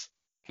is.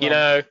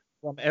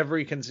 From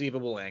every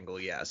conceivable angle,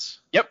 yes.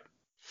 Yep.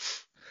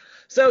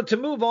 So to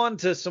move on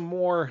to some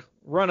more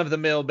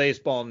run-of-the-mill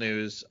baseball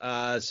news,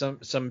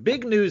 some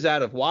big news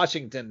out of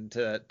Washington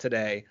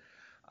today.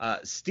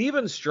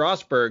 Steven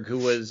Strasburg, who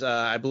was,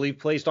 I believe,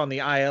 placed on the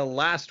IL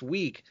last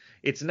week,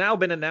 it's now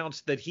been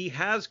announced that he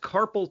has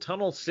carpal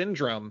tunnel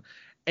syndrome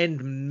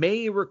and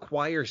may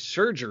require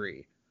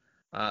surgery.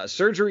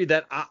 Surgery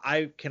that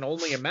I can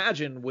only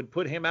imagine would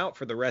put him out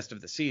for the rest of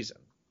the season.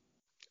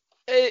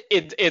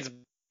 It's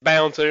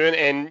bound to,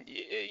 and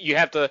you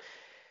have to.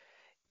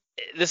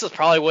 This is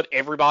probably what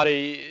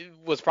everybody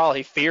was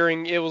probably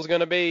fearing it was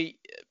going to be,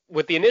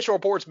 with the initial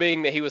reports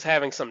being that he was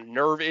having some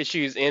nerve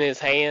issues in his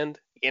hand.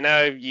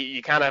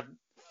 You kind of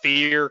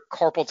fear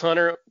carpal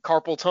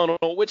tunnel,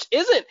 which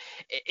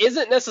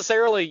isn't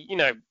necessarily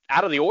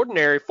out of the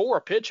ordinary for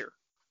a pitcher.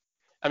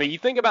 I mean, you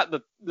think about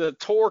the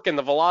torque and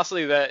the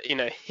velocity that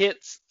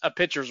hits a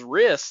pitcher's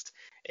wrist,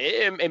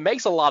 it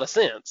makes a lot of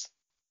sense.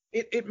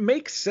 It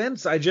makes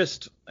sense. I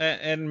just,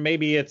 and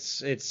maybe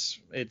it's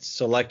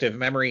selective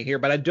memory here,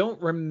 but I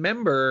don't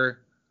remember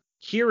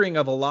hearing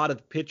of a lot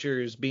of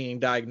pitchers being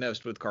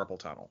diagnosed with carpal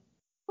tunnel.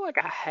 Like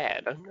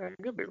I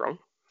could be wrong.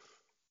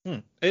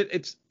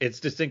 It's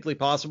distinctly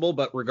possible,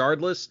 but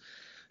regardless,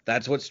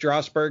 that's what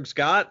Strasburg's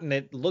got, and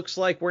it looks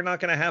like we're not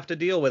going to have to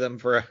deal with him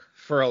for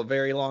a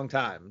very long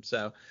time.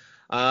 So,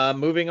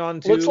 moving on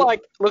to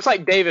looks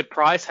like David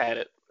Price had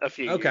it a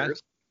few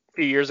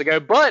years ago.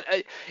 But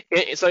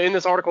so in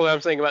this article that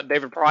I'm saying about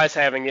David Price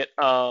having it,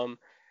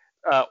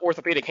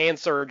 orthopedic hand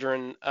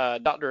surgeon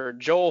Dr.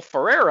 Joel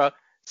Ferreira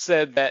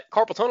said that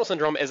carpal tunnel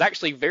syndrome is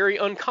actually very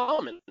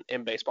uncommon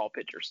in baseball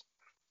pitchers.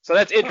 So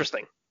that's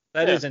interesting.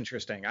 That is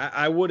interesting.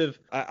 I would have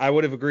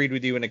agreed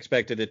with you and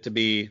expected it to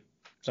be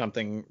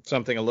something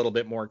a little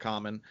bit more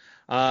common.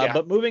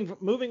 But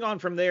moving on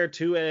from there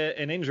to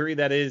an injury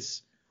that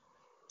is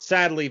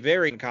sadly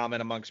very common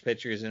amongst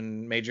pitchers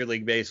in Major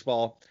League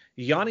Baseball.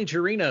 Yonny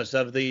Chirinos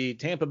of the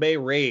Tampa Bay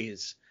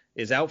Rays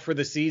is out for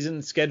the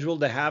season,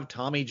 scheduled to have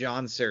Tommy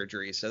John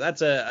surgery. So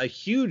that's a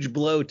huge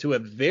blow to a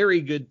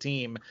very good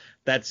team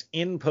that's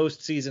in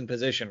postseason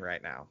position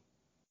right now.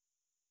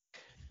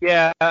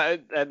 Yeah,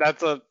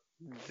 that's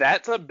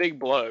a big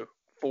blow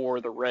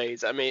for the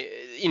Rays. I mean,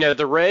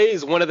 the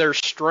Rays, one of their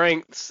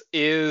strengths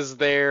is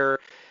their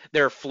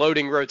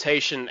floating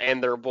rotation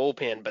and their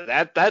bullpen,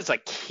 but that's a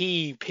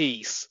key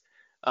piece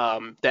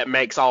that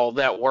makes all of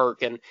that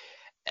work. And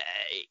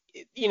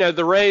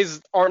the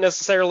Rays aren't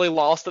necessarily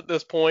lost at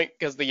this point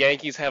because the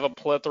Yankees have a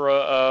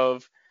plethora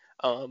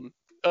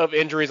of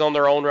injuries on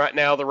their own right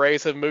now. The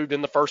Rays have moved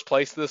in the first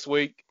place this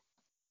week.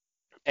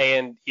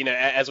 And,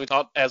 as we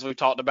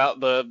talked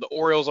about, the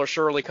Orioles are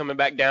surely coming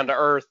back down to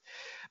earth.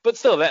 But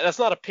still, that's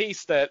not a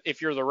piece that,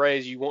 if you're the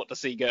Rays, you want to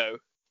see go.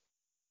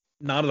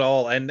 Not at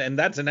all. And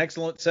that's an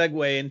excellent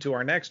segue into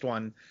our next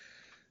one.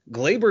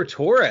 Gleyber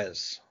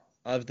Torres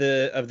of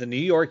the New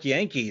York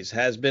Yankees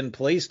has been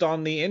placed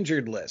on the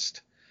injured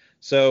list.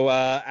 So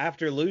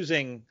after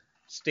losing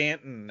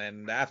Stanton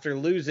and after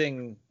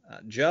losing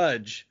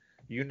Judge,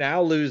 you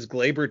now lose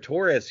Gleyber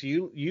Torres.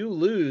 You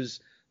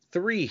lose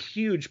 3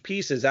 huge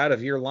pieces out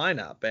of your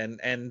lineup.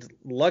 And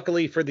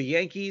luckily for the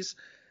Yankees,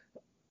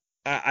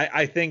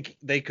 I think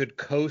they could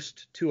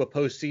coast to a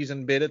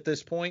postseason bid at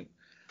this point.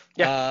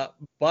 Yeah.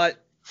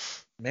 But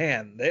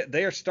man,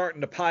 they are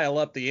starting to pile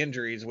up the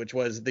injuries, which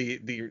was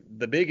the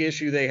big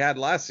issue they had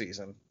last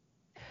season.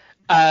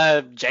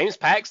 James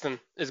Paxton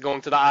is going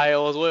to the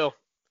IL as well.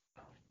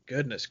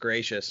 Goodness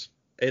gracious.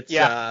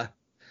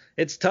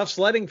 It's tough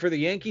sledding for the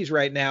Yankees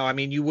right now. I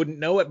mean, you wouldn't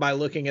know it by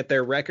looking at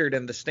their record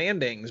and the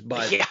standings,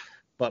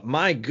 but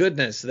my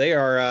goodness, they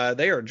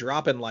are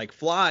dropping like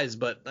flies.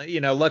 But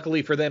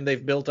luckily for them,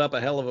 they've built up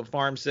a hell of a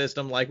farm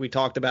system. Like we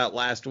talked about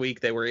last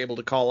week, they were able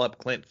to call up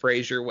Clint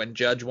Frazier when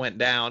Judge went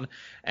down,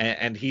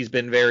 and he's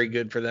been very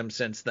good for them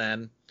since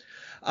then.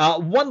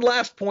 One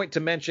last point to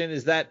mention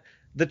is that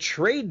the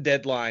trade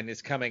deadline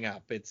is coming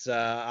up. It's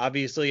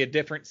obviously a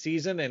different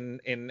season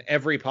in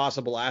every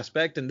possible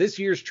aspect, and this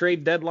year's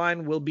trade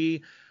deadline will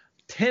be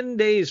 10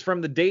 days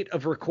from the date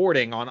of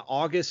recording on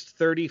August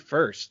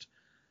 31st.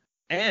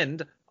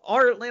 And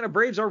our Atlanta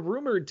Braves are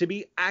rumored to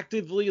be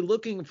actively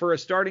looking for a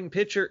starting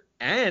pitcher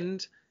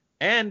and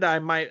I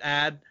might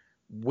add,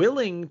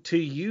 willing to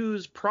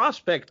use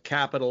prospect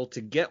capital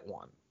to get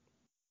one.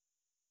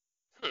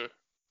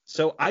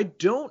 So I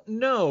don't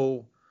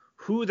know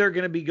who they're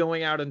going to be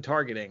going out and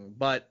targeting,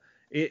 but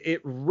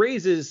it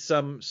raises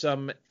some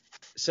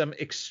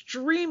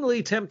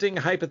extremely tempting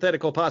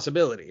hypothetical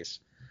possibilities.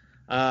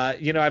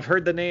 I've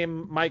heard the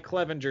name Mike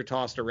Clevenger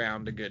tossed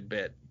around a good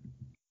bit.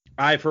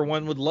 I, for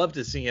one, would love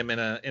to see him in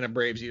a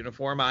Braves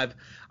uniform.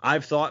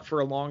 I've thought for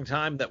a long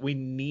time that we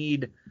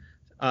need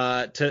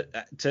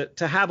to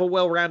have a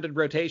well-rounded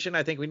rotation.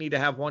 I think we need to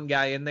have one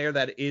guy in there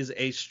that is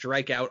a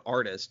strikeout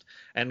artist.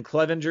 And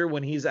Clevenger,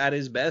 when he's at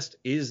his best,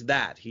 is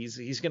that.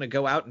 He's going to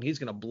go out and he's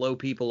going to blow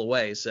people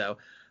away. So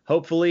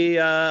hopefully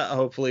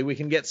we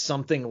can get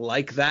something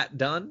like that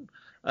done,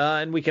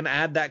 and we can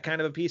add that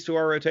kind of a piece to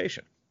our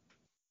rotation.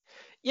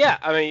 Yeah,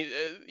 I mean,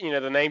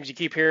 the names you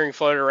keep hearing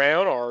floated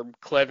around are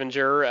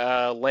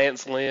Clevenger,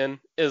 Lance Lynn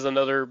is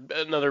another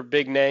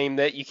big name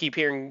that you keep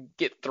hearing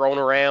get thrown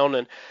around,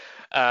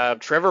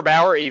 and Trevor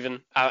Bauer even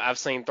I've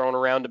seen thrown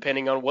around,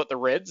 depending on what the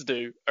Reds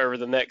do over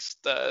the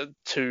next less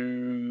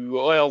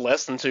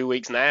than 2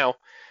 weeks now.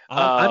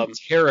 I'm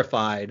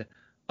terrified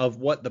of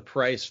what the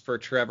price for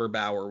Trevor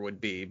Bauer would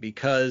be,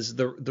 because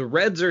the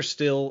Reds are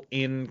still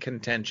in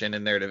contention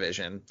in their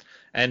division,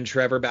 and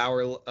Trevor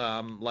Bauer,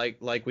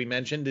 like we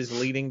mentioned, is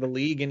leading the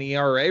league in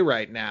ERA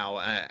right now.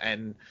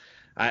 And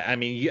I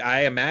mean,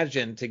 I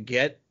imagine to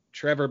get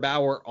Trevor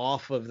Bauer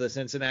off of the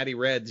Cincinnati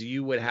Reds,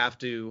 you would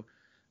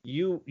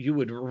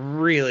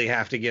really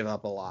have to give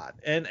up a lot,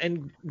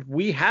 and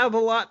we have a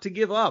lot to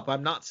give up.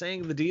 I'm not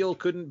saying the deal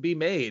couldn't be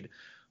made,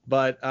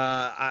 but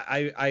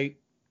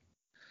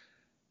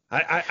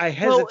I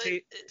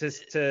hesitate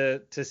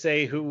to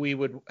say who we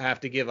would have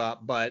to give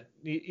up, but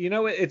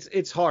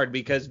it's hard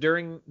because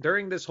during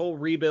this whole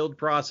rebuild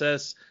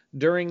process,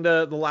 during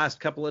the last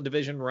couple of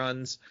division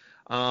runs,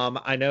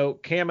 I know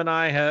Cam and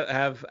I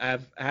have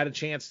had a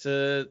chance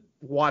to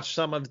watch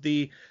some of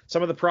the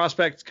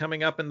prospects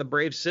coming up in the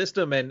Braves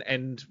system,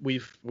 and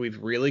we've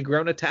really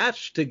grown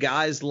attached to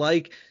guys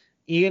like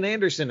Ian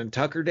Anderson and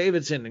Tucker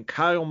Davidson and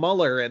Kyle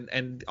Muller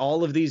and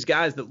all of these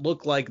guys that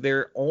look like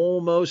they're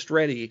almost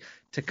ready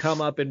to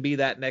come up and be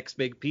that next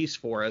big piece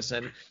for us.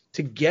 And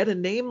to get a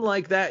name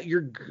like that,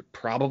 you're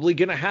probably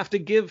going to have to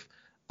give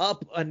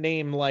up a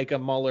name like a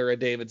Muller, a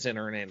Davidson,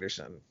 or an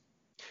Anderson.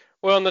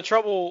 Well, and the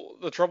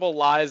trouble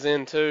lies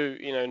into,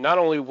 not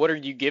only what are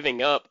you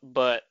giving up,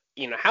 but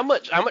how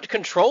much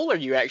control are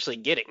you actually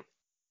getting?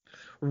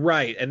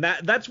 Right, and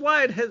that's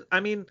why it has. I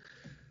mean,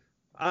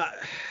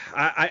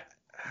 I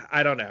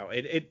don't know.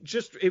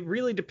 It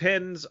really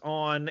depends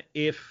on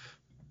if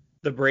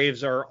the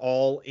Braves are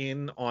all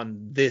in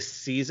on this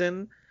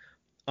season.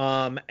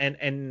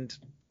 And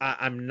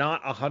I'm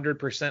not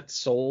 100%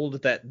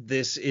 sold that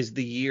this is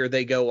the year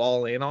they go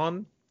all in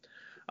on.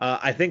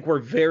 I think we're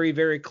very,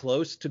 very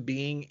close to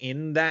being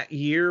in that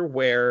year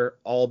where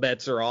all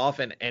bets are off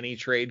and any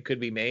trade could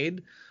be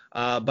made.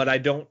 But I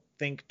don't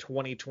think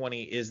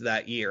 2020 is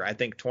that year. I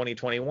think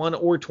 2021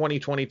 or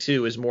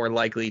 2022 is more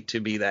likely to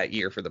be that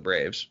year for the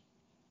Braves.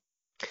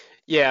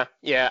 Yeah,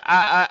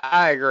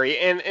 I agree.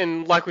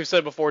 And like we've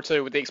said before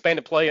too, with the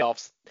expanded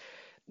playoffs,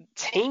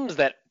 teams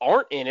that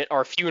aren't in it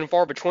are few and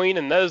far between,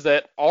 and those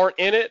that aren't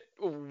in it,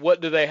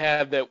 what do they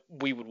have that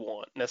we would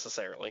want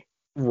necessarily?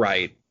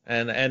 Right.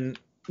 And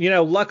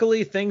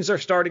luckily things are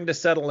starting to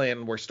settle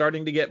in. We're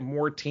starting to get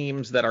more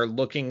teams that are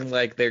looking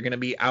like they're going to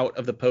be out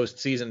of the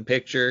postseason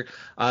picture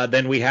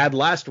than we had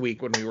last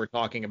week when we were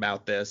talking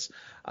about this.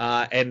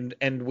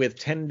 And with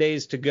 10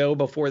 days to go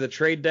before the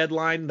trade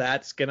deadline,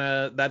 that's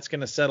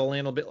gonna settle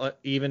in a bit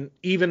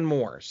even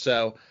more.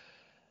 So,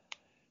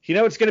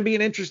 it's going to be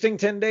an interesting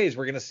 10 days.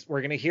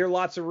 We're gonna hear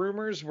lots of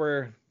rumors.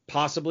 We're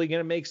possibly going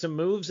to make some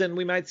moves, and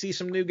we might see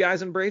some new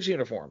guys in Braves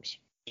uniforms.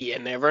 You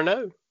never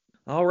know.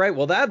 All right,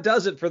 well, that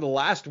does it for the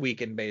last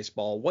week in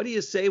baseball. What do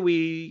you say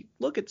we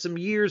look at some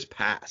years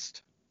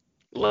past?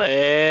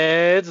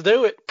 Let's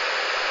do it.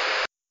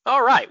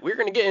 All right, we're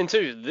going to get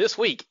into this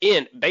week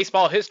in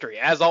baseball history.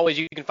 As always,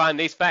 you can find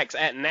these facts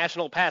at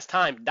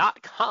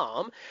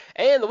nationalpastime.com.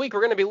 And the week we're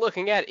going to be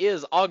looking at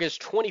is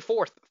August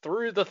 24th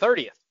through the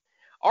 30th.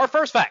 Our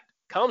first fact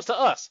comes to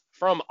us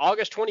from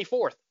August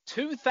 24th,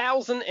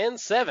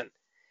 2007.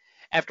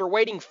 After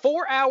waiting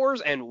 4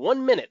 hours and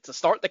 1 minute to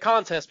start the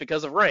contest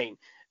because of rain,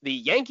 the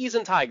Yankees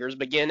and Tigers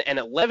begin an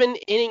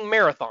 11-inning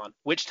marathon,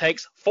 which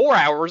takes 4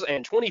 hours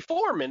and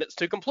 24 minutes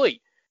to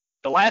complete.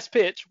 The last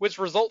pitch, which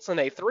results in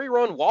a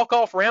 3-run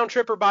walk-off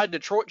round-tripper by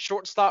Detroit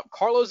shortstop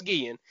Carlos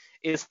Guillen,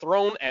 is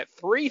thrown at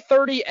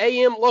 3:30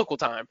 a.m. local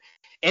time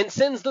and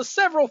sends the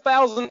several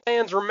thousand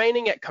fans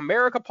remaining at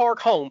Comerica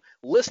Park home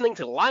listening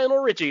to Lionel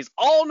Richie's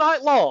All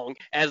Night Long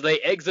as they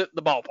exit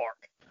the ballpark.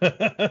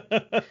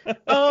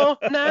 All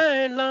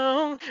night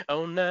long,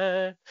 all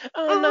night,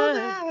 all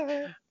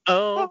night,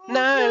 all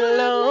night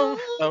long,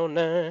 all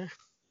night.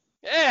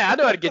 Yeah, I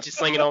know how to get you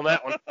singing on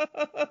that one.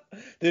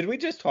 Did we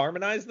just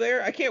harmonize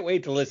there? I can't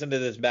wait to listen to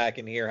this back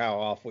and hear how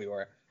off we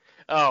were.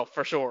 Oh,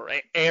 for sure.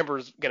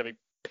 Amber's going to be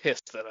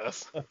pissed at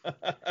us. All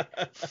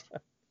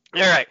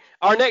right.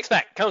 Our next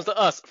fact comes to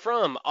us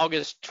from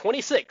August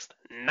 26th,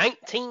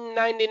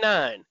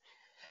 1999.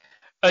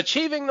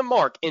 Achieving the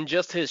mark in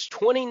just his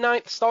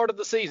 29th start of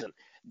the season,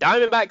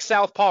 Diamondback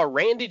southpaw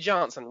Randy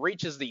Johnson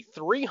reaches the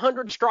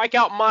 300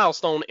 strikeout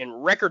milestone in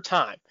record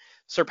time,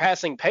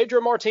 surpassing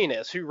Pedro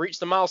Martinez, who reached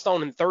the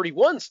milestone in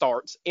 31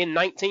 starts in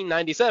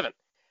 1997.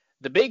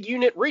 The big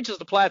unit reaches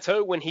the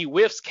plateau when he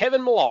whiffs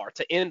Kevin Millar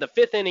to end the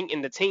fifth inning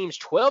in the team's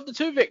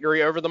 12-2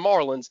 victory over the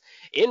Marlins,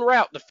 en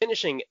route to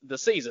finishing the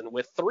season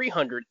with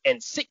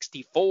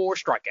 364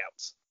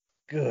 strikeouts.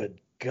 Good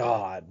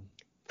God.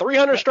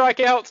 300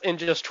 strikeouts in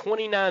just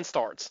 29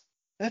 starts.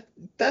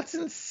 That's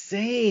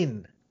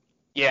insane.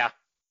 Yeah.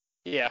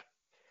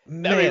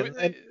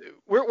 Man,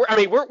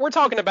 we're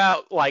talking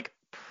about like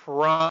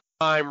prime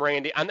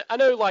Randy. I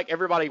know like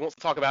everybody wants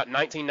to talk about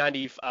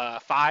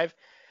 1995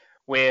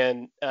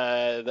 when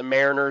the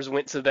Mariners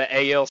went to the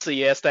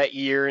ALCS that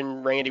year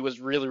and Randy was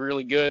really,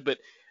 really good. But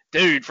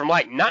dude, from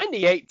like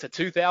 98 to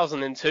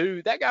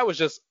 2002, that guy was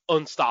just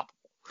unstoppable.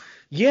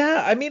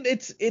 Yeah, I mean,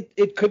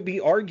 it could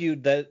be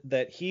argued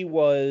that he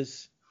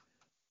was,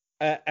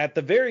 at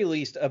the very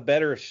least, a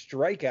better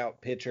strikeout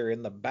pitcher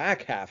in the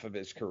back half of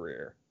his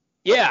career.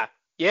 Yeah,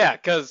 yeah,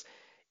 because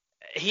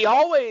he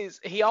always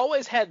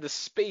had the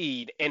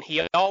speed and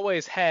he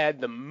always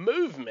had the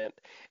movement.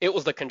 It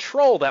was the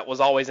control that was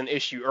always an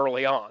issue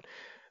early on.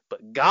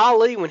 But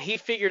golly, when he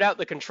figured out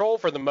the control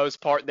for the most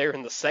part there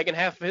in the second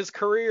half of his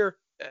career,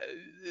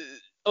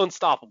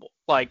 unstoppable.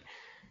 Like,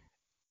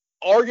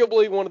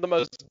 arguably one of the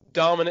most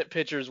dominant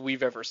pitchers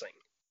we've ever seen.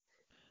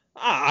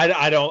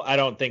 I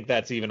don't think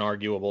that's even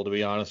arguable, to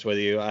be honest with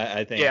you.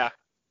 I think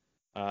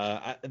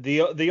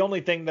the only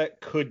thing that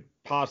could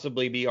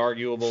possibly be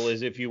arguable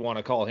is if you want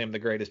to call him the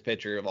greatest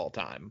pitcher of all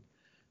time.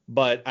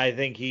 But I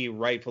think he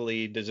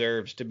rightfully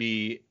deserves to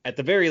be, at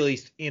the very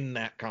least, in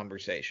that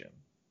conversation.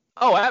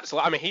 Oh,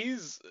 absolutely. I mean,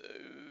 he's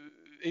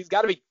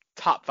got to be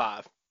top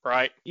 5,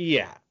 right?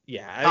 Yeah.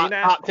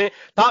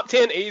 Top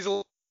 10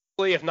 easily,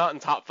 if not in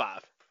top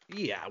 5.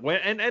 Yeah,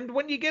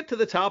 when you get to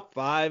the top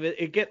 5,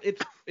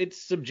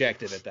 it's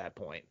subjective at that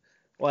point.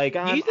 Like,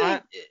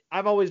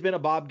 I've always been a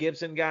Bob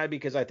Gibson guy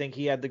because I think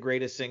he had the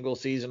greatest single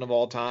season of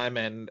all time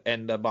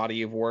and a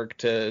body of work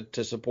to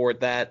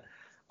support that.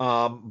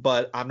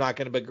 But I'm not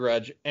going to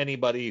begrudge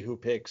anybody who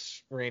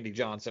picks Randy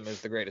Johnson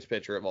as the greatest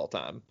pitcher of all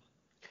time.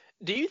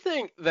 Do you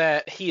think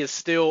that he is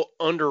still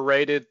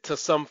underrated to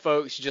some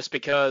folks just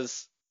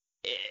because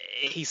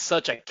he's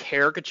such a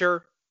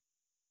caricature?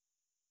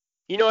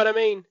 You know what I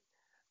mean?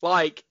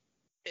 Like,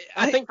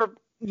 I think for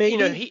maybe, you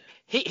know,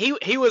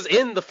 he was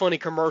in the funny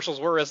commercials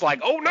where it's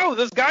like, oh no,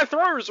 this guy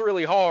throws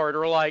really hard,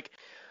 or like,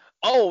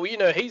 oh,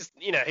 he's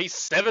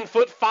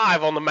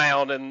 7'5" on the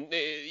mound, and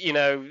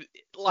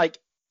like,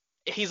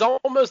 he's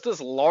almost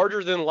this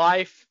larger than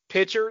life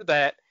pitcher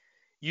that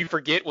you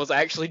forget was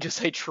actually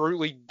just a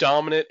truly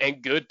dominant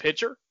and good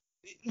pitcher.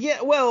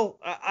 Yeah, well,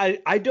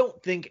 I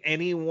don't think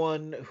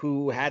anyone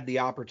who had the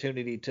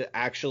opportunity to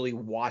actually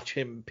watch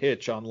him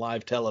pitch on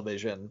live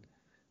television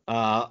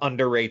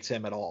underrates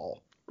him at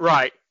all.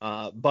 Right.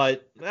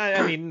 But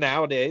I mean,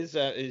 nowadays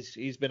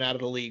he's been out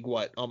of the league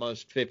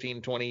almost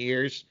 15, 20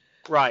 years.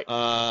 Right.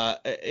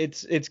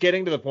 It's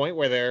getting to the point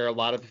where there are a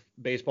lot of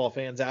baseball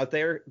fans out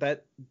there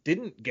that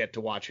didn't get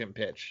to watch him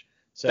pitch.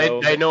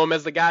 So they know him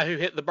as the guy who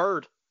hit the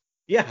bird.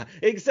 Yeah,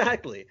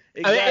 exactly.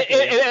 I mean,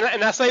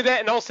 and I say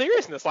that in all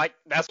seriousness, like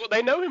that's what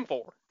they know him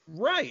for.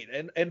 Right.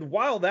 And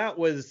while that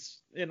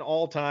was an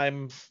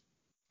all-time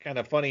kind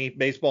of funny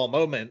baseball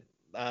moment,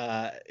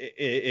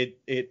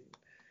 it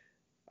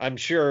I'm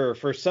sure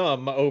for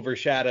some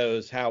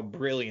overshadows how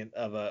brilliant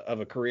of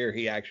a career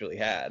he actually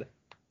had.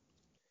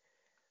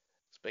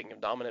 Speaking of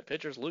dominant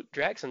pitchers, Luke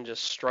Jackson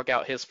just struck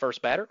out his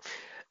first batter.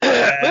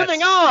 Yes.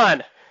 Moving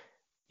on.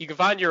 You can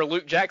find your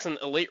Luke Jackson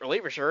Elite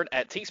Reliever shirt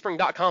at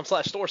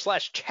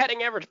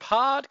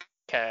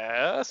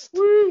teespring.com/store/chattingaveragepodcast.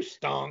 Woo,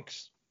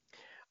 stonks.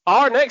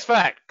 Our next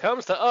fact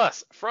comes to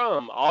us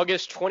from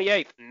August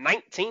 28th,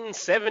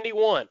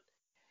 1971.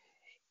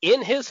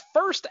 In his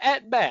first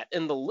at-bat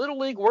in the Little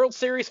League World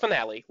Series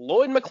finale,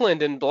 Lloyd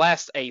McClendon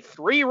blasts a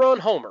 3-run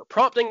homer,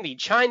 prompting the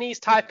Chinese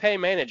Taipei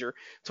manager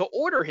to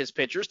order his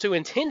pitchers to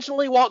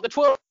intentionally walk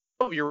the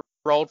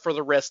 12-year-old for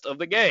the rest of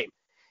the game.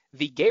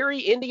 The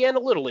Gary,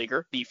 Indiana Little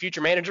Leaguer, the future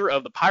manager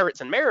of the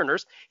Pirates and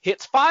Mariners,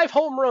 hits 5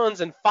 home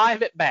runs and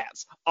 5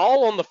 at-bats,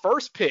 all on the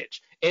first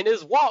pitch, and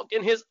is walked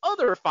in his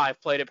other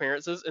 5 plate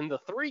appearances in the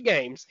 3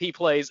 games he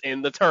plays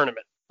in the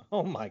tournament.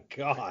 Oh my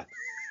God.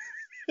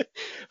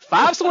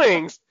 5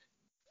 swings,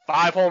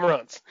 5 home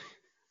runs.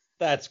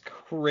 That's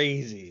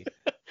crazy.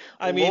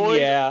 I mean,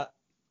 Lloyd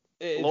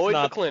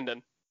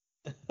McClendon.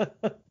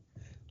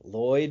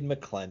 Lloyd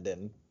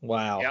McClendon.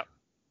 Wow. Yep.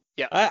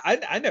 Yeah.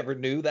 I never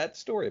knew that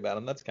story about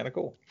him. That's kind of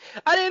cool.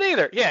 I didn't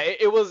either. Yeah,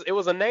 it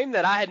was a name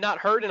that I had not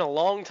heard in a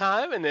long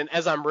time, and then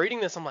as I'm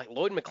reading this, I'm like,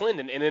 Lloyd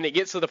McClendon, and then it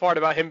gets to the part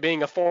about him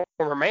being a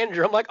former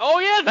manager. I'm like, oh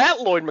yeah,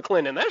 that Lloyd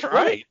McClendon. That's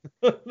right.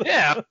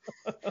 Yeah.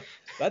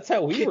 That's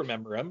how we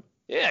remember him.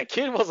 Yeah,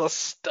 kid was a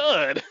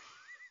stud.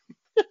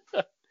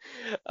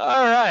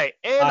 All right.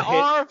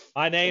 And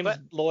my name's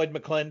Lloyd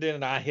McClendon,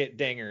 and I hit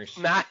dingers.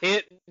 And I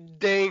hit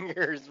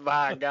dingers,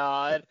 my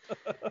God.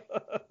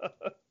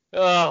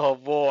 Oh,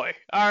 boy.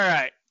 All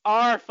right.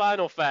 Our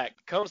final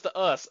fact comes to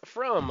us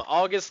from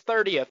August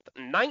 30th,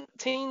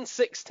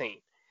 1916.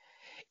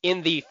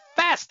 In the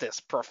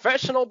fastest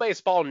professional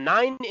baseball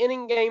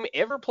 9-inning game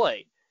ever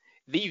played,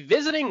 the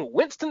visiting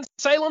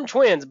Winston-Salem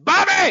Twins,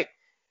 Bobby,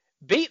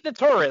 beat the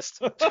Tourists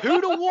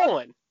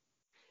 2-1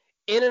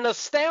 in an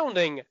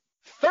astounding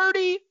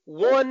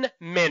 31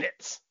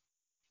 minutes.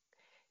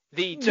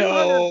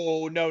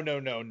 No.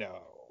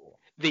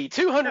 The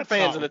 200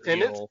 fans in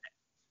attendance.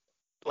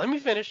 Let me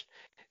finish.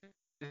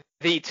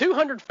 The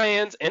 200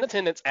 fans in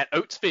attendance at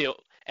Oates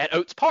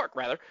Park,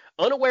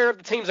 unaware of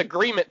the team's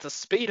agreement to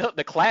speed up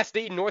the Class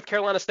D North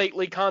Carolina State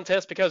League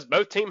contest because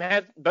both teams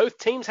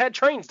had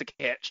trains to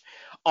catch,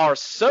 are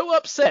so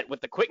upset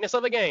with the quickness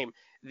of the game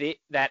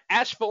that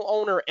Asheville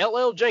owner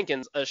L.L.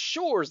 Jenkins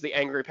assures the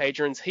angry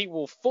patrons he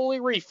will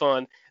fully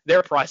refund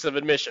their price of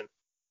admission.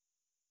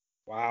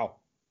 Wow.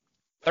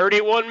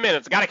 31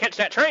 minutes. Got to catch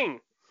that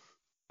train.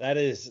 That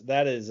is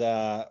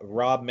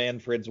Rob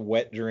Manfred's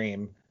wet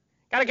dream.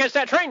 Got to catch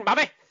that train,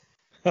 Bobby.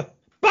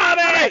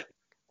 Bobby!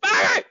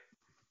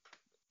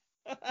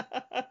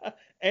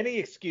 Any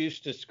excuse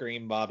to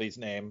scream Bobby's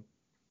name.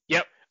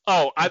 Yep.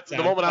 Oh,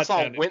 the moment I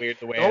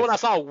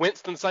saw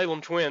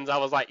Winston-Salem Twins, I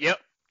was like, yep,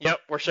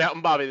 we're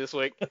shouting Bobby this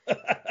week.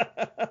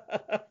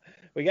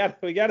 we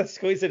got to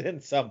squeeze it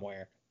in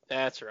somewhere.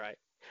 That's right.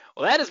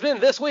 Well, that has been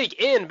This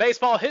Week in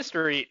Baseball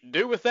History.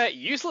 Do with that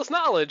useless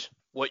knowledge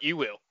what you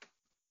will.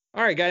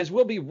 All right, guys,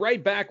 we'll be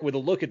right back with a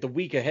look at the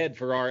week ahead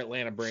for our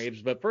Atlanta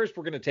Braves, but first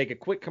we're going to take a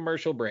quick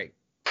commercial break.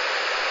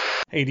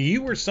 Hey, do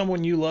you or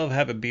someone you love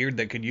have a beard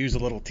that could use a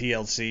little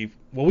TLC?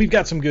 Well, we've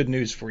got some good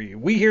news for you.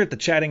 We here at the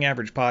Chatting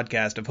Average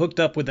Podcast have hooked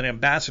up with an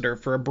ambassador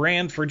for a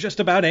brand for just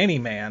about any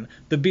man,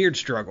 the Beard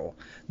Struggle.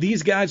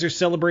 These guys are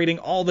celebrating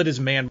all that is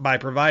man by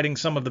providing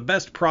some of the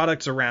best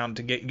products around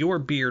to get your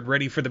beard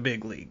ready for the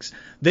big leagues.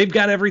 They've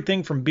got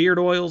everything from beard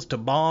oils to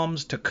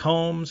balms to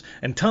combs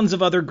and tons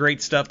of other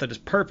great stuff that is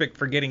perfect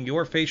for getting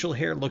your facial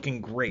hair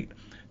looking great.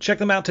 Check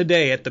them out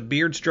today at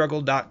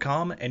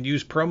thebeardstruggle.com and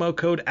use promo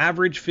code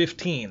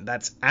AVERAGE15,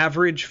 that's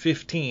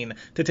AVERAGE15,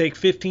 to take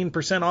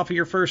 15% off of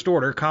your first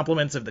order,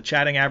 compliments of the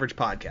Chatting Average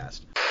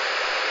Podcast.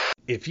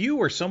 If you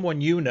or someone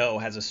you know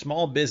has a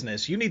small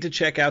business, you need to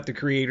check out the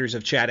creators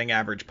of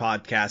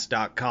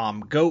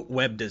chattingaveragepodcast.com, Goat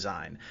Web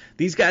Design.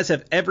 These guys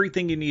have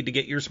everything you need to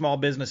get your small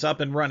business up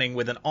and running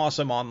with an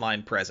awesome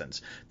online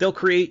presence. They'll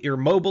create your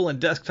mobile and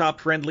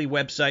desktop-friendly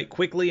website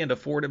quickly and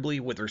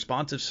affordably with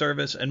responsive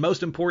service, and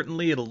most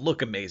importantly, it'll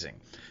look amazing.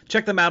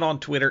 Check them out on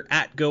Twitter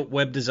at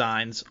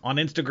GoatWebDesigns, on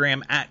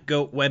Instagram at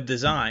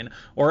GoatWebDesign,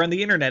 or on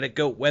the internet at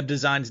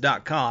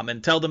GoatWebDesigns.com,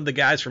 and tell them the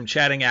guys from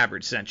Chatting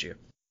Average sent you.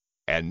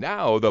 And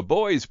now the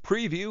boys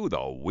preview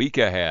the week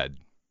ahead.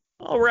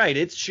 All right,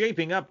 it's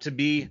shaping up to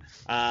be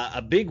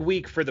a big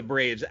week for the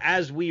Braves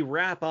as we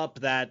wrap up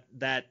that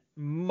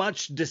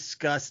much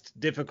discussed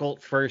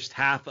difficult first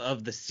half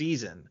of the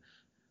season.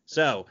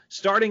 So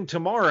starting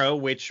tomorrow,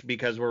 which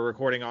because we're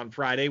recording on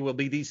Friday, will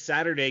be the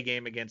Saturday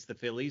game against the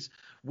Phillies.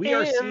 We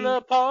are in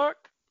the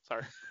park.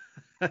 Sorry.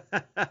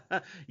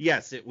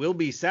 Yes, it will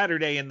be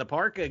Saturday in the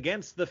park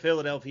against the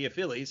Philadelphia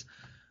Phillies.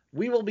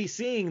 We will be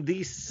seeing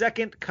the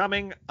second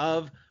coming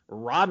of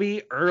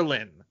Robbie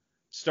Erlin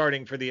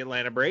starting for the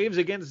Atlanta Braves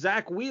against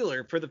Zach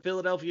Wheeler for the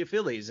Philadelphia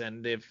Phillies.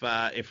 And if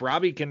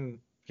Robbie can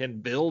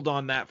build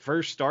on that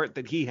first start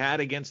that he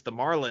had against the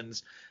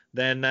Marlins,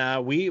 then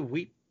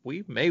we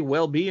may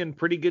well be in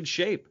pretty good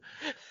shape.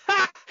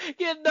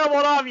 Get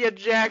doubled off, you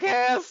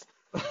jackass.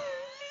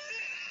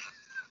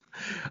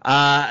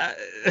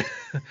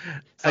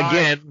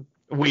 Again,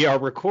 we are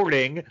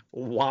recording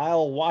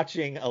while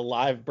watching a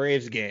live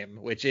Braves game,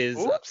 which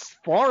is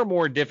far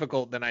more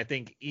difficult than I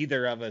think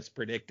either of us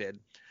predicted.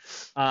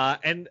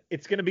 And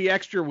it's going to be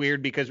extra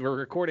weird because we're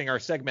recording our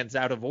segments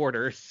out of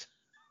order.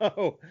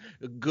 So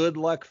good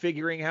luck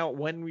figuring out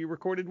when we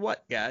recorded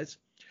what, guys.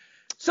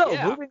 So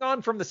moving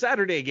on from the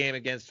Saturday game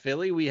against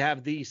Philly, we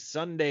have the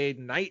Sunday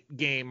night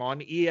game on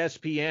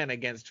ESPN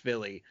against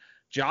Philly.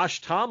 Josh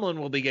Tomlin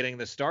will be getting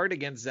the start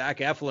against Zach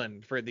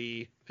Eflin for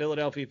the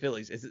Philadelphia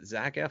Phillies. Is it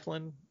Zach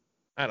Eflin?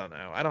 I don't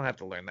know. I don't have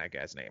to learn that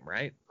guy's name,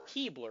 right?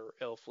 Keebler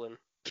Elflin.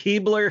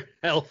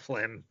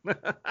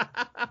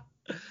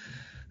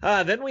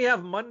 Then we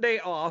have Monday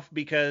off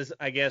because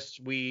I guess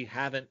we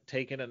haven't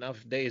taken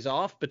enough days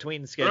off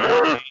between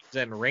scheduled games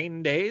and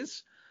rain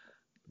days.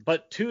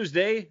 But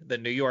Tuesday, the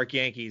New York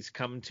Yankees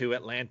come to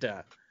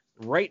Atlanta.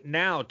 Right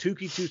now,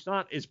 Touki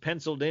Toussaint is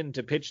penciled in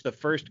to pitch the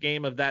first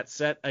game of that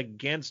set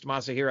against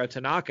Masahiro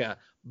Tanaka.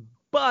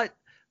 But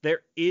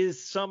there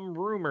is some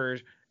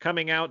rumors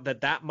coming out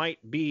that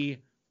might be,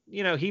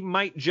 he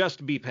might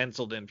just be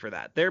penciled in for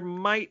that. There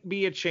might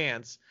be a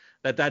chance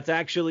that that's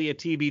actually a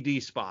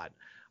TBD spot.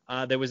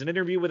 There was an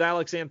interview with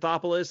Alex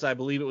Anthopoulos, I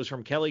believe it was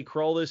from Kelly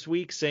Kroll this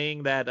week,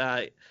 saying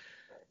that,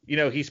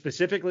 he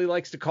specifically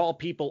likes to call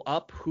people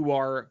up who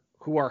are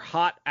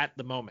hot at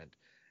the moment.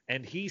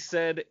 And he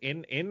said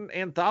in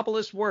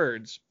Anthopoulos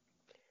was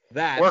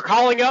that we're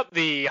calling up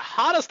the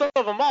hottest of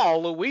them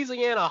all,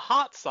 Louisiana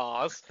hot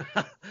sauce.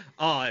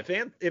 Oh,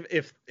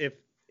 if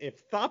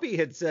Thoppy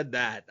had said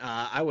that,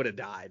 I would have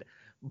died.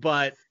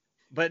 But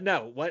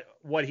no,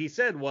 what he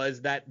said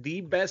was that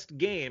the best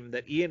game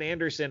that Ian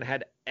Anderson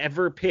had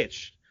ever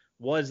pitched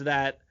was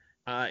that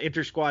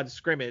inter-squad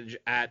scrimmage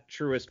at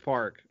Truist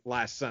Park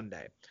last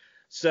Sunday.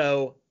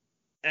 So,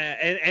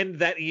 and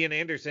that Ian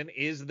Anderson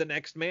is the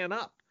next man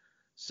up.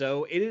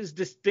 So it is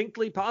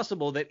distinctly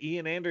possible that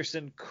Ian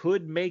Anderson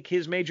could make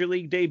his major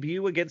league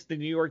debut against the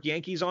New York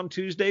Yankees on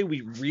Tuesday.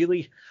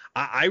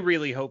 I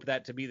really hope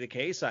that to be the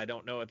case. I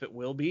don't know if it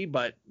will be,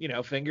 but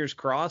fingers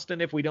crossed.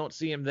 And if we don't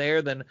see him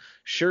there, then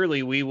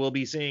surely we will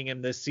be seeing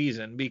him this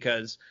season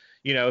because,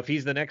 if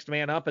he's the next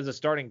man up as a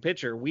starting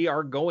pitcher, we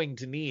are going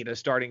to need a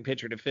starting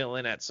pitcher to fill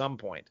in at some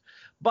point.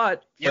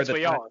 But yes,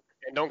 we are.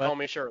 And don't call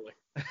me Shirley.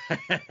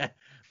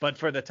 But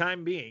for the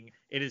time being,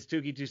 it is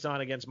Touki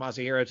Toussaint against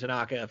Masahiro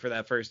Tanaka for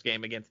that first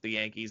game against the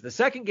Yankees. The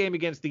second game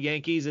against the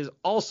Yankees is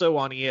also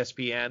on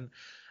ESPN.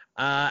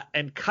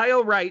 And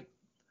Kyle Wright,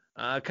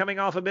 coming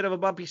off a bit of a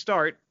bumpy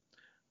start,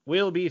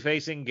 will be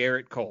facing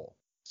Garrett Cole.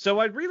 So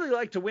I'd really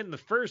like to win the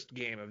first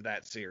game of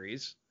that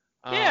series.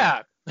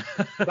 Yeah,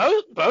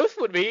 both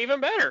would be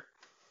even better.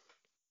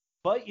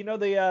 But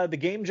the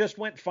game just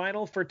went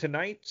final for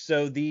tonight,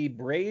 so the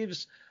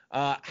Braves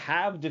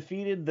have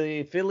defeated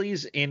the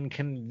Phillies in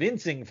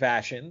convincing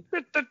fashion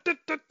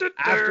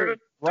after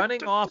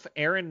running off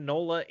Aaron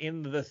Nola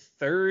in the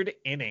third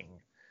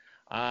inning.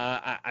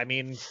 I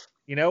mean,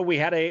 we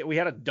had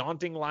a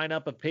daunting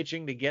lineup of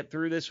pitching to get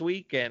through this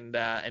week, and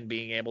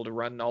being able to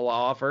run Nola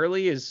off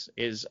early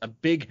is a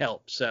big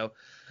help. So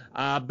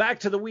back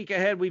to the week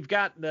ahead, we've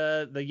got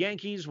the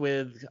Yankees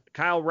with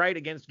Kyle Wright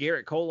against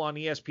Garrett Cole on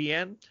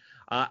ESPN.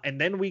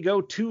 And then we go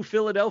to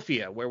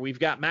Philadelphia, where we've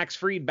got Max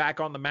Fried back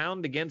on the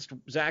mound against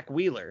Zach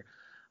Wheeler.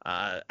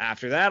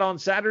 After that, on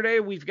Saturday,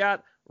 we've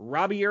got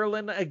Robbie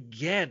Erlin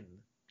again.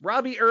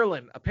 Robbie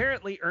Erlin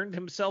apparently earned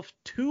himself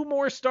 2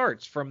 more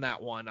starts from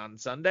that one on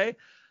Sunday,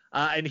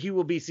 and he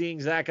will be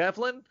seeing Zach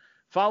Eflin,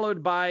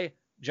 followed by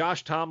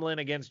Josh Tomlin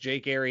against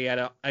Jake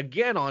Arrieta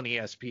again on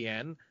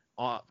ESPN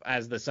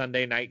as the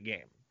Sunday night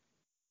game.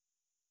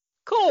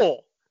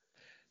 Cool.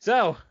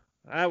 So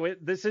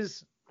this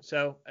is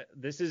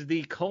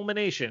the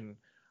culmination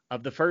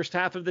of the first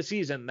half of the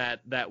season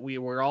that we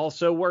were all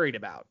so worried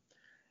about.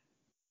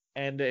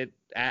 And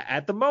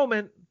at the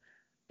moment,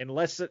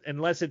 unless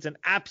it's an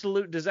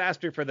absolute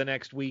disaster for the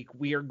next week,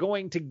 we are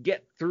going to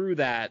get through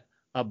that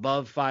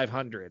above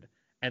 500.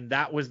 And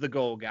that was the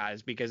goal,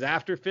 guys, because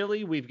after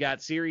Philly, we've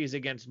got series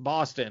against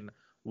Boston,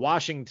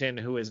 Washington,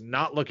 who is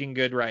not looking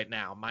good right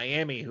now,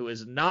 Miami, who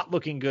is not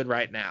looking good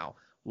right now,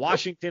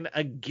 Washington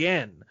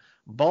again,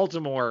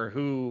 Baltimore,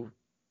 who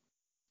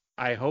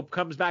I hope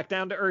comes back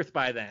down to earth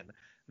by then,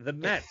 the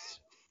Mets,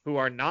 who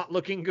are not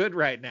looking good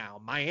right now,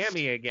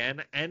 Miami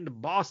again,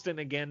 and Boston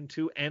again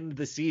to end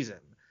the season.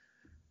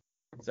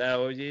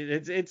 So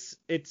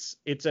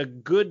it's a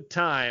good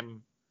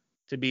time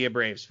to be a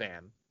Braves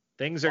fan.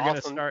 Things are going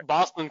to start.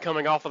 Boston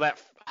coming off of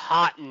that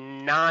hot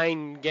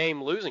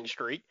 9-game losing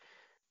streak.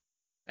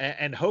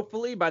 And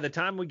hopefully by the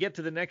time we get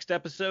to the next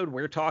episode,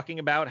 we're talking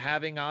about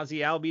having Ozzie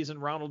Albies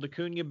and Ronald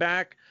Acuna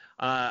back.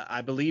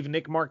 I believe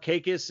Nick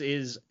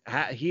Markakis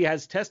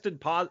has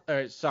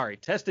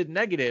tested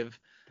negative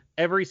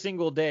every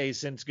single day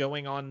since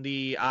going on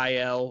the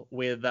IL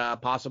with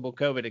possible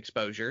COVID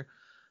exposure.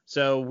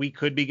 So we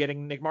could be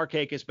getting Nick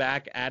Markakis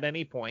back at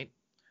any point.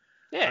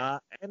 Yeah.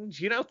 And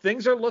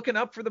things are looking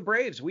up for the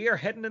Braves. We are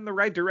heading in the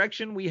right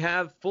direction. We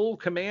have full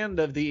command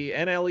of the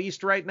NL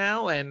East right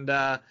now, and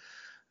I'm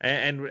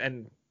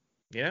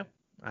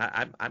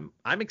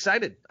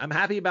excited. I'm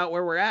happy about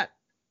where we're at.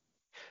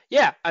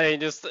 Yeah, I mean,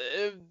 just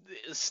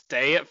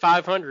stay at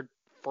 500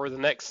 for the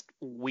next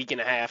week and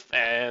a half,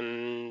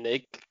 and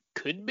it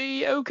could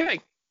be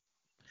okay.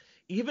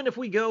 Even if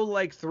we go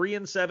like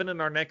 3-7 in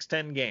our next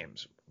 10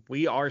 games,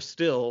 we are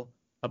still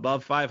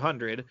above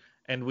 500,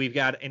 and we've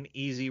got an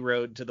easy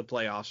road to the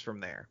playoffs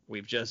from there.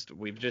 We've just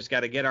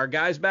got to get our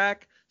guys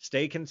back,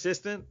 stay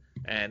consistent,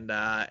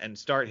 and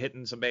start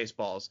hitting some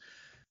baseballs.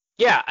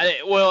 Yeah,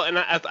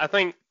 I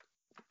think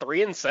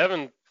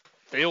 3-7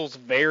 feels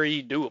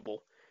very doable.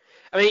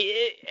 I mean,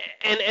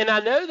 and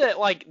I know that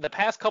like the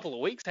past couple of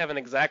weeks haven't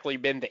exactly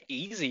been the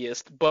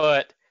easiest,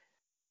 but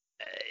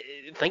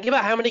think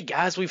about how many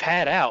guys we've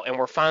had out, and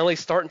we're finally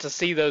starting to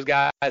see those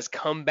guys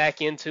come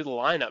back into the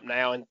lineup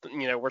now, and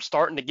we're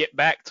starting to get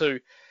back to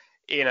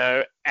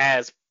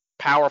as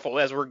powerful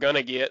as we're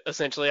gonna get.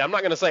 Essentially, I'm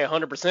not gonna say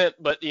 100%,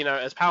 but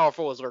as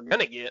powerful as we're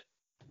gonna get.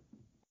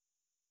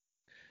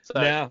 So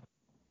yeah,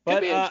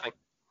 but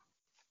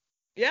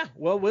yeah,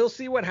 well, we'll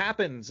see what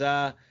happens.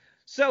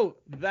 So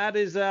that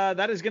is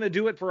going to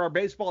do it for our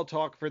baseball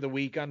talk for the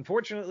week.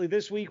 Unfortunately,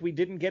 this week we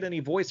didn't get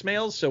any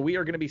voicemails, so we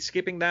are going to be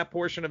skipping that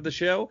portion of the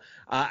show.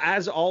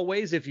 As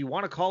always, if you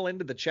want to call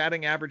into the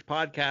Chatting Average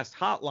Podcast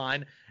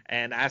hotline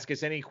and ask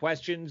us any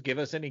questions, give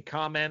us any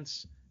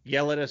comments,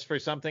 yell at us for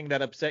something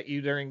that upset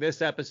you during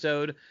this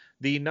episode,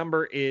 the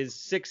number is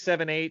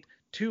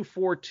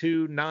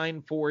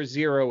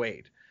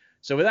 678-242-9408.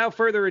 So without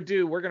further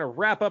ado, we're going to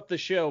wrap up the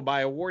show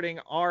by awarding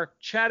our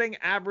Chatting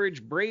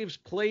Average Braves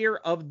Player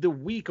of the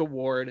Week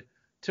award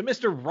to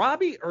Mr.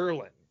 Robbie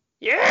Erlin.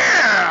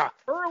 Yeah!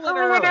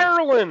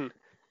 Erlin!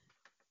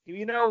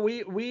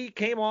 We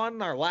came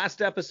on our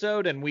last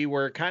episode and we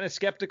were kind of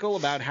skeptical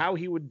about how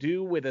he would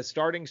do with a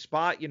starting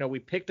spot. We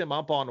picked him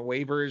up on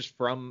waivers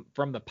from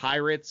the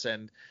Pirates,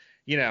 and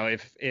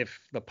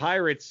if the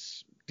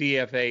Pirates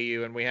DFA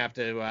you and we have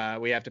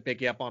to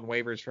pick you up on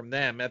waivers from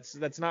them,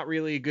 that's not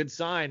really a good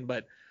sign,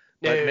 but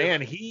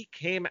man, he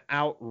came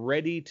out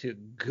ready to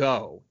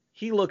go.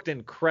 He looked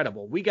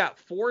incredible. We got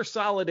 4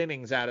 solid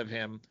innings out of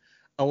him,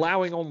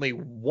 allowing only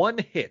 1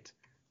 hit,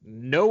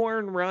 no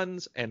earned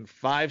runs, and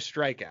 5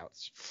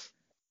 strikeouts.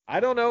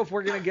 I don't know if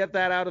we're going to get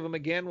that out of him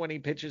again when he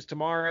pitches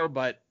tomorrow,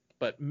 but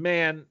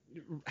man,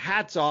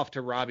 hats off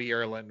to Robbie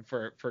Erlin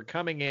for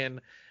coming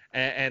in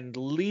and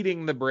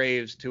leading the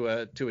Braves to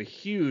a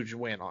huge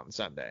win on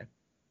Sunday.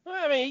 Well,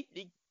 I mean,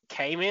 he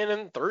came in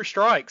and threw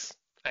strikes,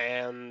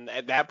 and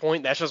at that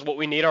point, that's just what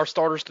we need our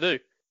starters to do.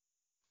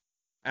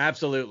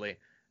 Absolutely.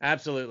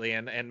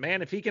 And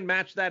man, if he can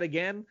match that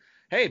again,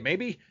 hey,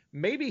 maybe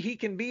he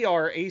can be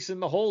our ace in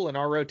the hole in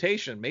our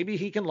rotation. Maybe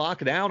he can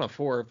lock down a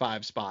 4 or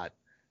 5 spot.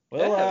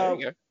 Well,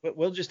 there you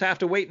we'll just have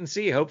to wait and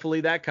see.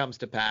 Hopefully that comes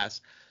to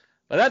pass.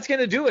 But that's going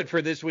to do it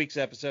for this week's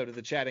episode of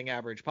the Chatting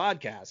Average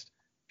podcast.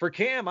 For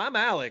Cam, I'm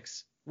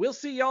Alex. We'll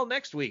see y'all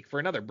next week for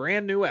another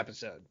brand new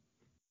episode.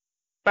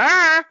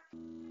 Bye.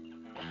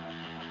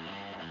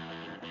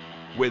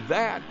 With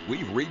that,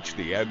 we've reached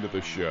the end of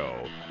the show.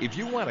 If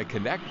you want to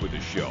connect with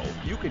the show,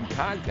 you can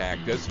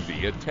contact us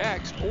via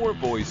text or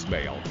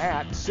voicemail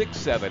at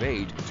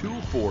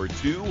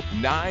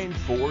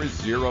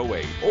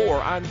 678-242-9408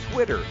 or on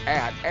Twitter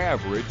at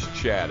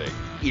AverageChatting.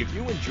 If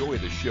you enjoy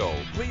the show,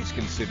 please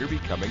consider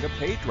becoming a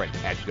patron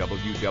at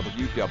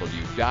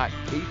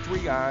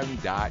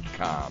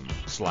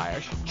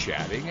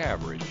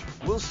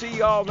www.patreon.com/chattingaverage. We'll see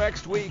y'all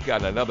next week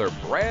on another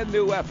brand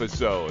new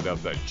episode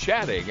of the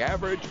Chatting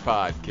Average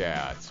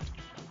Podcast.